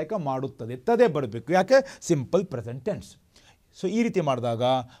ಆನಂದದಾಯಕ ಮಾಡುತ್ತದೆ. ತದೆ ಬರಬೇಕು. ಯಾಕೆ? Simple present tense. ಸೊ ಈ ರೀತಿ ಮಾಡಿದಾಗ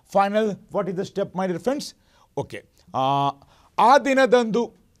final what is the step my dear friends? Okay, ಆ ದಿನದಂದು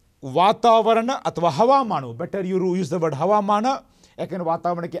ವಾತಾವರಣ ಅಥವಾ ಹವಾಮಾನವು, better you use the word ಹವಾಮಾನ, ಯಾಕೆಂದರೆ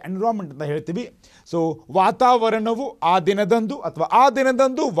ವಾತಾವರಣಕ್ಕೆ ಎನ್ವಿರಾನ್ಮೆಂಟ್ ಅಂತ ಹೇಳ್ತೀವಿ. ಸೊ ವಾತಾವರಣವು ಆ ದಿನದಂದು ಅಥವಾ ಆ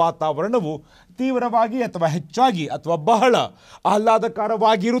ದಿನದಂದು ವಾತಾವರಣವು ತೀವ್ರವಾಗಿ ಅಥವಾ ಹೆಚ್ಚಾಗಿ ಅಥವಾ ಬಹಳ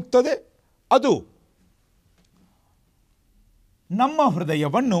ಆಹ್ಲಾದಕರವಾಗಿರುತ್ತದೆ. ಅದು ನಮ್ಮ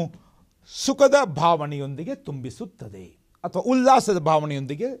ಹೃದಯವನ್ನು ಸುಖದ ಭಾವನೆಯೊಂದಿಗೆ ತುಂಬಿಸುತ್ತದೆ ಅಥವಾ ಉಲ್ಲಾಸದ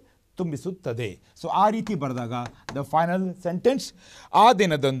ಭಾವನೆಯೊಂದಿಗೆ ತುಂಬಿಸುತ್ತದೆ. ಸೊ ಆ ರೀತಿ ಬರೆದಾಗ ದ ಫೈನಲ್ ಸೆಂಟೆನ್ಸ್, ಆ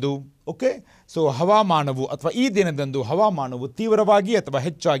ದಿನದಂದು ಓಕೆ. ಸೊ ಹವಾಮಾನವು ಅಥವಾ ಈ ದಿನದಂದು ಹವಾಮಾನವು ತೀವ್ರವಾಗಿ ಅಥವಾ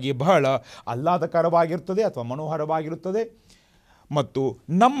ಹೆಚ್ಚಾಗಿ ಬಹಳ ಆಹ್ಲಾದಕರವಾಗಿರುತ್ತದೆ ಅಥವಾ ಮನೋಹರವಾಗಿರುತ್ತದೆ ಮತ್ತು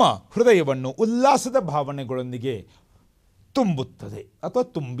ನಮ್ಮ ಹೃದಯವನ್ನು ಉಲ್ಲಾಸದ ಭಾವನೆಗಳೊಂದಿಗೆ ತುಂಬುತ್ತದೆ ಅಥವಾ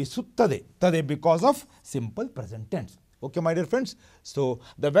ತುಂಬಿಸುತ್ತದೆ because of simple present tense. Okay, my dear friends, so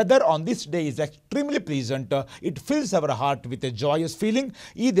the weather on this day is extremely pleasant. It fills our heart with a joyous feeling.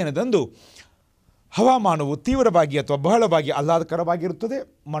 ಈ ದಿನದಂದು ಹವಾಮಾನವು ತೀವ್ರವಾಗಿ ಅಥವಾ ಬಹಳವಾಗಿ ಆಹ್ಲಾದಕರವಾಗಿರುತ್ತದೆ,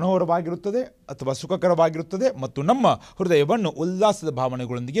 ಮನೋಹರವಾಗಿರುತ್ತದೆ ಅಥವಾ ಸುಖಕರವಾಗಿರುತ್ತದೆ ಮತ್ತು ನಮ್ಮ ಹೃದಯವನ್ನು ಉಲ್ಲಾಸದ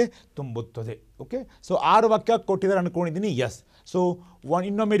ಭಾವನೆಗಳೊಂದಿಗೆ ತುಂಬುತ್ತದೆ. ಓಕೆ, ಸೊ 6 ವಾಕ್ಯ ಕೊಟ್ಟಿದ್ದಾರೆ ಅಂದ್ಕೊಂಡಿದ್ದೀನಿ. ಎಸ್, ಸೊ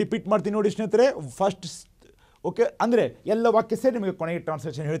ಇನ್ನೊಮ್ಮೆ ರಿಪೀಟ್ ಮಾಡ್ತೀನಿ ನೋಡಿ ಸ್ನೇಹಿತರೆ. ಫಸ್ಟ್ ಓಕೆ ಅಂದರೆ ಎಲ್ಲ ವಾಕ್ಯ ಸೇರಿ ನಿಮಗೆ ಕೊನೆಗೆ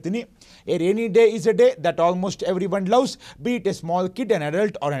ಟ್ರಾನ್ಸ್ಲೇಷನ್ ಹೇಳ್ತೀನಿ. A rainy day is A day that almost every one loves, B it A small kid, on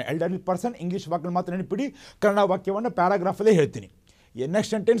adult R on elderly person. English ವಾಕ್ಯ ಮಾತ್ರ ನೆನಪಿಡಿ, ಕನ್ನಡ ವಾಕ್ಯವನ್ನು ಪ್ಯಾರಾಗ್ರಾಫಲ್ಲೇ ಹೇಳ್ತೀನಿ.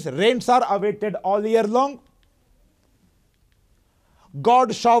 Next sentence, rains R awaited all year long. God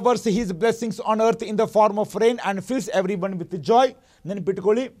showers his blessings on earth in the form of rain and fills everyone with joy.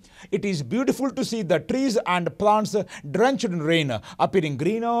 ನೆನಪಿಟ್ಕೊಳ್ಳಿ, it is beautiful to see the trees and plants drenched in rain appearing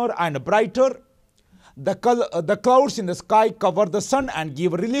greener and brighter. The clouds in the sky cover the sun and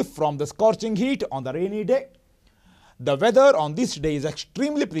give relief from the scorching heat on the rainy day. The weather on this day is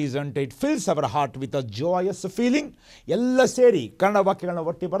extremely pleasant. It fills our heart with a joyous feeling. ಎಲ್ಲ ಸೇರಿ ಕನ್ನಡ ವಾಕ್ಯಗಳನ್ನ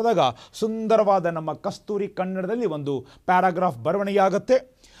ಒಟ್ಟಿ ಬರೆದಾಗ ಸುಂದರವಾದ ನಮ್ಮ ಕಸ್ತೂರಿ ಕನ್ನಡದಲ್ಲಿ ಒಂದು paragraph ಬರವಣಿಗೆಯಾಗುತ್ತೆ.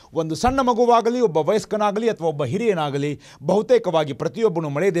 ಒಂದು ಸಣ್ಣ ಮಗುವಾಗಲಿ, ಒಬ್ಬ ವಯಸ್ಕನಾಗಲಿ ಅಥವಾ ಒಬ್ಬ ಹಿರಿಯನಾಗಲಿ, ಬಹುತೇಕವಾಗಿ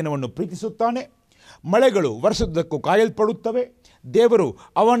ಪ್ರತಿಯೊಬ್ಬನು ಮಳೆ ದಿನವನ್ನು ಪ್ರೀತಿಸುತ್ತಾನೆ. ಮಳೆಗಳು ವರ್ಷದುದ್ದಕ್ಕೂ ಕಾಯಲ್ಪಡುತ್ತವೆ. ದೇವರು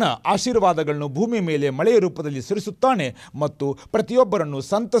ಅವನ ಆಶೀರ್ವಾದಗಳನ್ನು ಭೂಮಿ ಮೇಲೆ ಮಳೆಯ ರೂಪದಲ್ಲಿ ಸುರಿಸುತ್ತಾನೆ ಮತ್ತು ಪ್ರತಿಯೊಬ್ಬರನ್ನು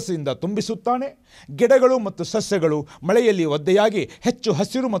ಸಂತಸದಿಂದ ತುಂಬಿಸುತ್ತಾನೆ. ಗಿಡಗಳು ಮತ್ತು ಸಸ್ಯಗಳು ಮಳೆಯಲ್ಲಿ ಒದ್ದೆಯಾಗಿ ಹೆಚ್ಚು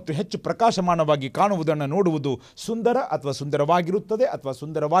ಹಸಿರು ಮತ್ತು ಹೆಚ್ಚು ಪ್ರಕಾಶಮಾನವಾಗಿ ಕಾಣುವುದನ್ನು ನೋಡುವುದು ಸುಂದರ ಅಥವಾ ಸುಂದರವಾಗಿರುತ್ತದೆ ಅಥವಾ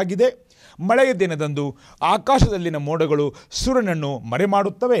ಸುಂದರವಾಗಿದೆ. ಮಳೆಯ ದಿನದಂದು ಆಕಾಶದಲ್ಲಿನ ಮೋಡಗಳು ಸೂರ್ಯನನ್ನು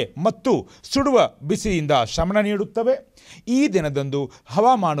ಮರೆಮಾಡುತ್ತವೆ ಮತ್ತು ಸುಡುವ ಬಿಸಿಯಿಂದ ಶಮನ ನೀಡುತ್ತವೆ. ಈ ದಿನದಂದು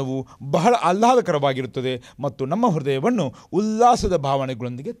ಹವಾಮಾನವು ಬಹಳ ಆಹ್ಲಾದಕರವಾಗಿರುತ್ತದೆ ಮತ್ತು ನಮ್ಮ ಹೃದಯವನ್ನು ಉಲ್ಲಾಸದ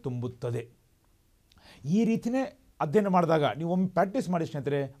ಭಾವನೆಗಳೊಂದಿಗೆ ತುಂಬುತ್ತದೆ. ಈ ರೀತಿಯೇ ಅಧ್ಯಯನ ಮಾಡಿದಾಗ ನೀವು ಒಮ್ಮೆ ಪ್ರಾಕ್ಟೀಸ್ ಮಾಡಿ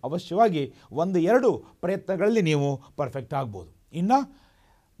ಸ್ನೇಹಿತರೆ, ಅವಶ್ಯವಾಗಿ 1-2 ಪ್ರಯತ್ನಗಳಲ್ಲಿ ನೀವು ಪರ್ಫೆಕ್ಟ್ ಆಗ್ಬೋದು. ಇನ್ನು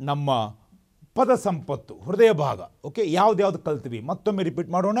ನಮ್ಮ ಪದ ಸಂಪತ್ತು ಹೃದಯ ಭಾಗ ಓಕೆ, ಯಾವ್ದು ಕಲ್ತೀವಿ ಮತ್ತೊಮ್ಮೆ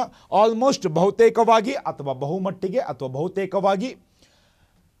ರಿಪೀಟ್ ಮಾಡೋಣ. ಆಲ್ಮೋಸ್ಟ್ ಬಹುತೇಕವಾಗಿ ಅಥವಾ ಬಹುಮಟ್ಟಿಗೆ ಅಥವಾ ಬಹುತೇಕವಾಗಿ.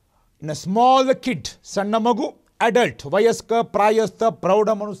 ಇನ್ನು ಸ್ಮಾಲ್ ಕಿಡ್ ಸಣ್ಣ ಮಗು, ಅಡಲ್ಟ್ ವಯಸ್ಕ, ಪ್ರಾಯಸ್ಥ, ಪ್ರೌಢ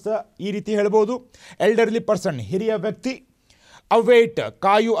ಮನುಷ್ಯ ಈ ರೀತಿ ಹೇಳ್ಬೋದು. ಎಲ್ಡರ್ಲಿ ಪರ್ಸನ್ ಹಿರಿಯ ವ್ಯಕ್ತಿ. ಅವೇಟ್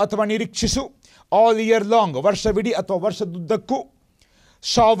ಕಾಯು ಅಥವಾ ನಿರೀಕ್ಷಿಸು. ಆಲ್ ಇಯರ್ ಲಾಂಗ್ ವರ್ಷವಿಡೀ ಅಥವಾ ವರ್ಷದುದ್ದಕ್ಕೂ.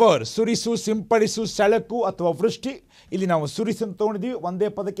 ಶಾವರ್ ಸುರಿಸು, ಸಿಂಪಡಿಸು, ಸೆಳಕು ಅಥವಾ ವೃಷ್ಟಿ. ಇಲ್ಲಿ ನಾವು ಸುರಿಸು ಅಂತ ತೊಗೊಂಡಿದ್ದೀವಿ, ಒಂದೇ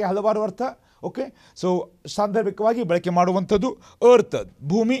ಪದಕ್ಕೆ ಹಲವಾರು ಅರ್ಥ. ಓಕೆ, ಸೊ ಸಾಂದರ್ಭಿಕವಾಗಿ ಬಳಕೆ ಮಾಡುವಂಥದ್ದು. ಅರ್ತ್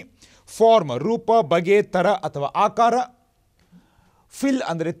ಭೂಮಿ. ಫಾರ್ಮ್ ರೂಪ, ಬಗೆ, ಥರ ಅಥವಾ ಆಕಾರ. ಫಿಲ್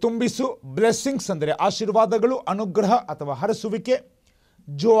ಅಂದರೆ ತುಂಬಿಸು. ಬ್ಲೆಸ್ಸಿಂಗ್ಸ್ ಅಂದರೆ ಆಶೀರ್ವಾದಗಳು, ಅನುಗ್ರಹ ಅಥವಾ ಹರಸುವಿಕೆ.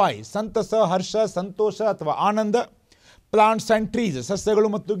 ಜಾಯ್ ಸಂತಸ, ಹರ್ಷ, ಸಂತೋಷ ಅಥವಾ ಆನಂದ. ಪ್ಲಾಂಟ್ಸ್ ಆ್ಯಂಡ್ ಟ್ರೀಸ್ ಸಸ್ಯಗಳು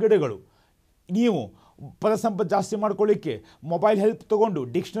ಮತ್ತು ಗಿಡಗಳು. ನೀವು ಪದ ಸಂಪತ್ತು ಜಾಸ್ತಿ ಮಾಡ್ಕೊಳ್ಳಿಕ್ಕೆ ಮೊಬೈಲ್ ಹೆಲ್ಪ್ ತೊಗೊಂಡು,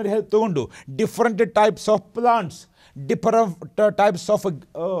 ಡಿಕ್ಷನರಿ ಹೆಲ್ಪ್ ತೊಗೊಂಡು different types of plants, different types of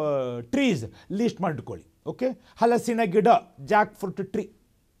trees list ಮಾಡಿಟ್ಕೊಳ್ಳಿ. Okay, ಹಲಸಿನ ಗಿಡ, ಜಾಕ್ ಫ್ರೂಟ್ ಟ್ರೀ,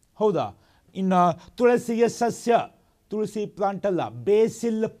 ಹೌದಾ. ಇನ್ನು ತುಳಸಿಯ ಸಸ್ಯ, ತುಳಸಿ ಪ್ಲಾಂಟ್ ಅಲ್ಲ,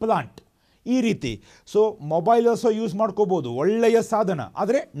 ಬೇಸಿಲ್ ಪ್ಲಾಂಟ್. ಈ ರೀತಿ ಸೊ ಮೊಬೈಲ್ ಸಹ ಯೂಸ್ ಮಾಡ್ಕೋಬೋದು, ಒಳ್ಳೆಯ ಸಾಧನ.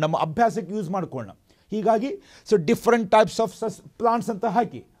 ಆದರೆ ನಮ್ಮ ಅಭ್ಯಾಸಕ್ಕೆ ಯೂಸ್ ಮಾಡ್ಕೊಳ್ಳೋಣ. ಹೀಗಾಗಿ so different types of plants ಅಂತ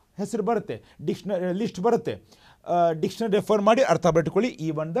ಹಾಕಿ ಹೆಸರು ಬರುತ್ತೆ, ಲಿಸ್ಟ್ ಬರುತ್ತೆ. ಡಿಕ್ಷನರಿ ರೆಫರ್ ಮಾಡಿ ಅರ್ಥ ಬಿಟ್ಕೊಳ್ಳಿ. ಈ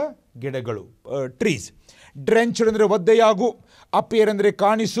ಒಂದು ಗಿಡಗಳು ಟ್ರೀಸ್. ಡ್ರೆಂಚ್ ಅಂದರೆ ಒದ್ದೆಯಾಗು. ಅಪಿಯರ್ ಅಂದರೆ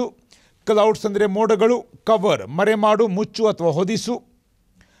ಕಾಣಿಸು. ಕ್ಲೌಡ್ಸ್ ಅಂದರೆ ಮೋಡಗಳು. ಕವರ್ ಮರೆಮಾಡು, ಮುಚ್ಚು ಅಥವಾ ಹೊದಿಸು.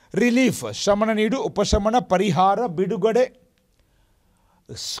 ರಿಲೀಫ್ ಶಮನ ನೀಡು, ಉಪಶಮನ, ಪರಿಹಾರ, ಬಿಡುಗಡೆ.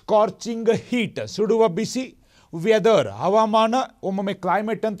 ಸ್ಕಾರ್ಚಿಂಗ್ ಹೀಟ್ ಸುಡುವ ಬಿಸಿ. ವೆದರ್ ಹವಾಮಾನ, ಒಮ್ಮೊಮ್ಮೆ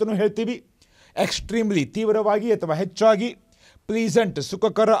ಕ್ಲೈಮೇಟ್ ಅಂತಲೂ ಹೇಳ್ತೀವಿ. ಎಕ್ಸ್ಟ್ರೀಮ್ಲಿ ತೀವ್ರವಾಗಿ ಅಥವಾ ಹೆಚ್ಚಾಗಿ. ಪ್ಲೀಸೆಂಟ್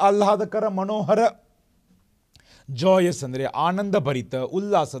ಸುಖಕರ, ಆಹ್ಲಾದಕರ, ಮನೋಹರ. ಜಾಯಸ್ ಅಂದರೆ ಆನಂದ ಭರಿತ,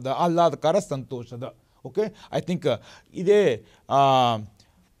 ಉಲ್ಲಾಸದ, ಆಹ್ಲಾದಕರ, ಸಂತೋಷದ. ಓಕೆ, ಐ ಥಿಂಕ್ ಇದೇ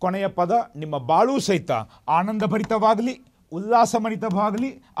ಕೊನೆಯ ಪದ ನಿಮ್ಮ ಬಾಳು ಸಹಿತ ಆನಂದಭರಿತವಾಗಲಿ, ಉಲ್ಲಾಸಮರಿತವಾಗಲಿ,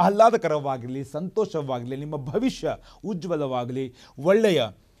 ಆಹ್ಲಾದಕರವಾಗಲಿ, ಸಂತೋಷವಾಗಲಿ, ನಿಮ್ಮ ಭವಿಷ್ಯ ಉಜ್ವಲವಾಗಲಿ, ಒಳ್ಳೆಯ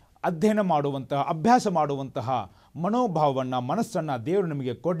ಅಧ್ಯಯನ ಮಾಡುವಂತಹ, ಅಭ್ಯಾಸ ಮಾಡುವಂತಹ ಮನೋಭಾವವನ್ನು, ಮನಸ್ಸನ್ನು ದೇವರು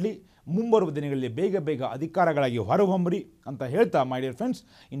ನಿಮಗೆ ಕೊಡಲಿ. ಮುಂಬರುವ ದಿನಗಳಲ್ಲಿ ಬೇಗ ಬೇಗ ಅಧಿಕಾರಗಳಾಗಿ ಹೊರಹೊಮ್ಮರಿ ಅಂತ ಹೇಳ್ತಾ ಮೈ ಡಿಯರ್ ಫ್ರೆಂಡ್ಸ್,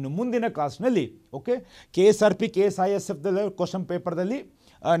 ಇನ್ನು ಮುಂದಿನ ಕ್ಲಾಸ್ನಲ್ಲಿ okay KSRP KSISF question ಪೇಪರ್ದಲ್ಲಿ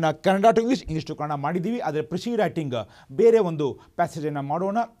Kannada to English, English to Kannada ಮಾಡಿದ್ದೀವಿ. ಆದರೆ ಪ್ರಿಸಿ ರೈಟಿಂಗ್ ಬೇರೆ ಒಂದು ಪ್ಯಾಸೇಜನ್ನು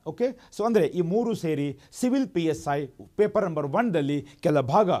ಮಾಡೋಣ. ಓಕೆ, ಸೊ ಅಂದರೆ ಈ ಮೂರು ಸೇರಿ ಸಿವಿಲ್ PSI ಪೇಪರ್ ನಂಬರ್ 1ದಲ್ಲಿ ಕೆಲ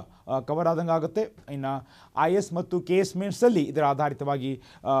ಭಾಗ ಕವರ್ ಆದಂಗೆ ಆಗುತ್ತೆ. ಇನ್ನು IS ಮತ್ತು KS ಮೇನ್ಸಲ್ಲಿ ಇದರ ಆಧಾರಿತವಾಗಿ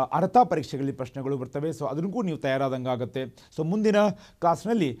ಅರ್ಥ ಪರೀಕ್ಷೆಗಳಲ್ಲಿ ಪ್ರಶ್ನೆಗಳು ಬರ್ತವೆ. ಸೊ ಅದಕ್ಕೂ ನೀವು ತಯಾರಾದಂಗೆ ಆಗುತ್ತೆ. ಸೊ ಮುಂದಿನ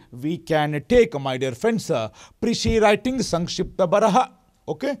ಕ್ಲಾಸ್ನಲ್ಲಿ we can take my dear friends precis writing ಸಂಕ್ಷಿಪ್ತ ಬರಹ.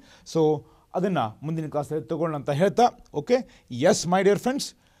 ಓಕೆ, ಸೊ ಅದನ್ನು ಮುಂದಿನ ಕ್ಲಾಸಲ್ಲಿ ತಗೊಳ್ಳೋಣ ಅಂತ ಹೇಳ್ತಾ, okay, S my dear friends,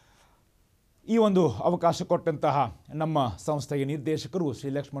 ಈ ಒಂದು ಅವಕಾಶ ಕೊಟ್ಟಂತಹ ನಮ್ಮ ಸಂಸ್ಥೆಗೆ ನಿರ್ದೇಶಕರು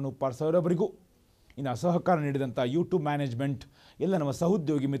ಶ್ರೀ ಲಕ್ಷ್ಮಣ್ ಉಪ್ಪಾರ್ ಸರ್ ಅವರಿಗೂ, ಇನ್ನು ಸಹಕಾರ ನೀಡಿದಂಥ ಯೂಟ್ಯೂಬ್ ಮ್ಯಾನೇಜ್ಮೆಂಟ್, ಎಲ್ಲ ನಮ್ಮ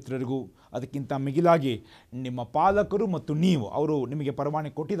ಸಹೋದ್ಯೋಗಿ ಮಿತ್ರರಿಗೂ, ಅದಕ್ಕಿಂತ ಮಿಗಿಲಾಗಿ ನಿಮ್ಮ ಪಾಲಕರು ಮತ್ತು ನೀವು, ಅವರು ನಿಮಗೆ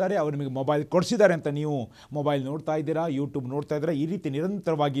ಪರವಾನಗಿ ಕೊಟ್ಟಿದ್ದಾರೆ, ಅವರು ನಿಮಗೆ ಮೊಬೈಲ್ ಕೊಡಿಸಿದ್ದಾರೆ ಅಂತ ನೀವು ಮೊಬೈಲ್ ನೋಡ್ತಾ ಇದ್ದೀರಾ, ಯೂಟ್ಯೂಬ್ ನೋಡ್ತಾ ಇದ್ದೀರಾ, ಈ ರೀತಿ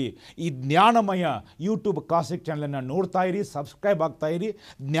ನಿರಂತರವಾಗಿ ಈ ಜ್ಞಾನಮಯ ಯೂಟ್ಯೂಬ್ ಕ್ಲಾಸಿಕ್ ಚಾನಲನ್ನು ನೋಡ್ತಾ ಇರಿ, ಸಬ್ಸ್ಕ್ರೈಬ್ ಆಗ್ತಾ ಇರಿ,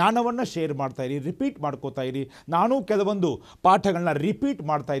 ಜ್ಞಾನವನ್ನು ಶೇರ್ ಮಾಡ್ತಾ ಇರಿ, ರಿಪೀಟ್ ಮಾಡ್ಕೋತಾ ಇರಿ. ನಾನು ಕೆಲವೊಂದು ಪಾಠಗಳನ್ನ ರಿಪೀಟ್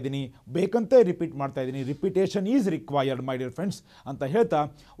ಮಾಡ್ತಾ ಇದ್ದೀನಿ, ಬೇಕಂತೆ ರಿಪೀಟ್ ಮಾಡ್ತಾ ಇದ್ದೀನಿ. Repetition is required my dear friends ಅಂತ ಹೇಳ್ತಾ,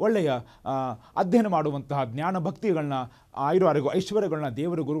 ಒಳ್ಳೆಯ ಅಧ್ಯಯನ ಮಾಡುವಂತಹ ಜ್ಞಾನ ಭಕ್ತಿಗಳನ್ನ, ಆಯುರಾರೋಗ್ಯ ಐಶ್ವರ್ಯಗಳನ್ನ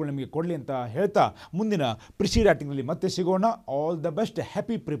ದೇವರು ಗುರುಗಳು ನಿಮಗೆ ಕೊಡಲಿ ಅಂತ ಹೇಳ್ತಾ, ಮುಂದಿನ ಪ್ರಿಸಿ ರೈಟಿಂಗ್ನಲ್ಲಿ ಮತ್ತೆ ಸಿಗೋಣ. All the best,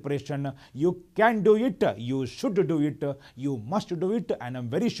 happy preparation. You can do it, you should do it, you must do it, and I am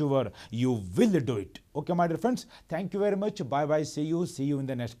very sure you will do it. Okay, my dear friends, thank you very much. Bye bye. See you in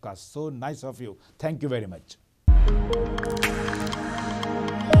the next class. So nice of you. Thank you very much.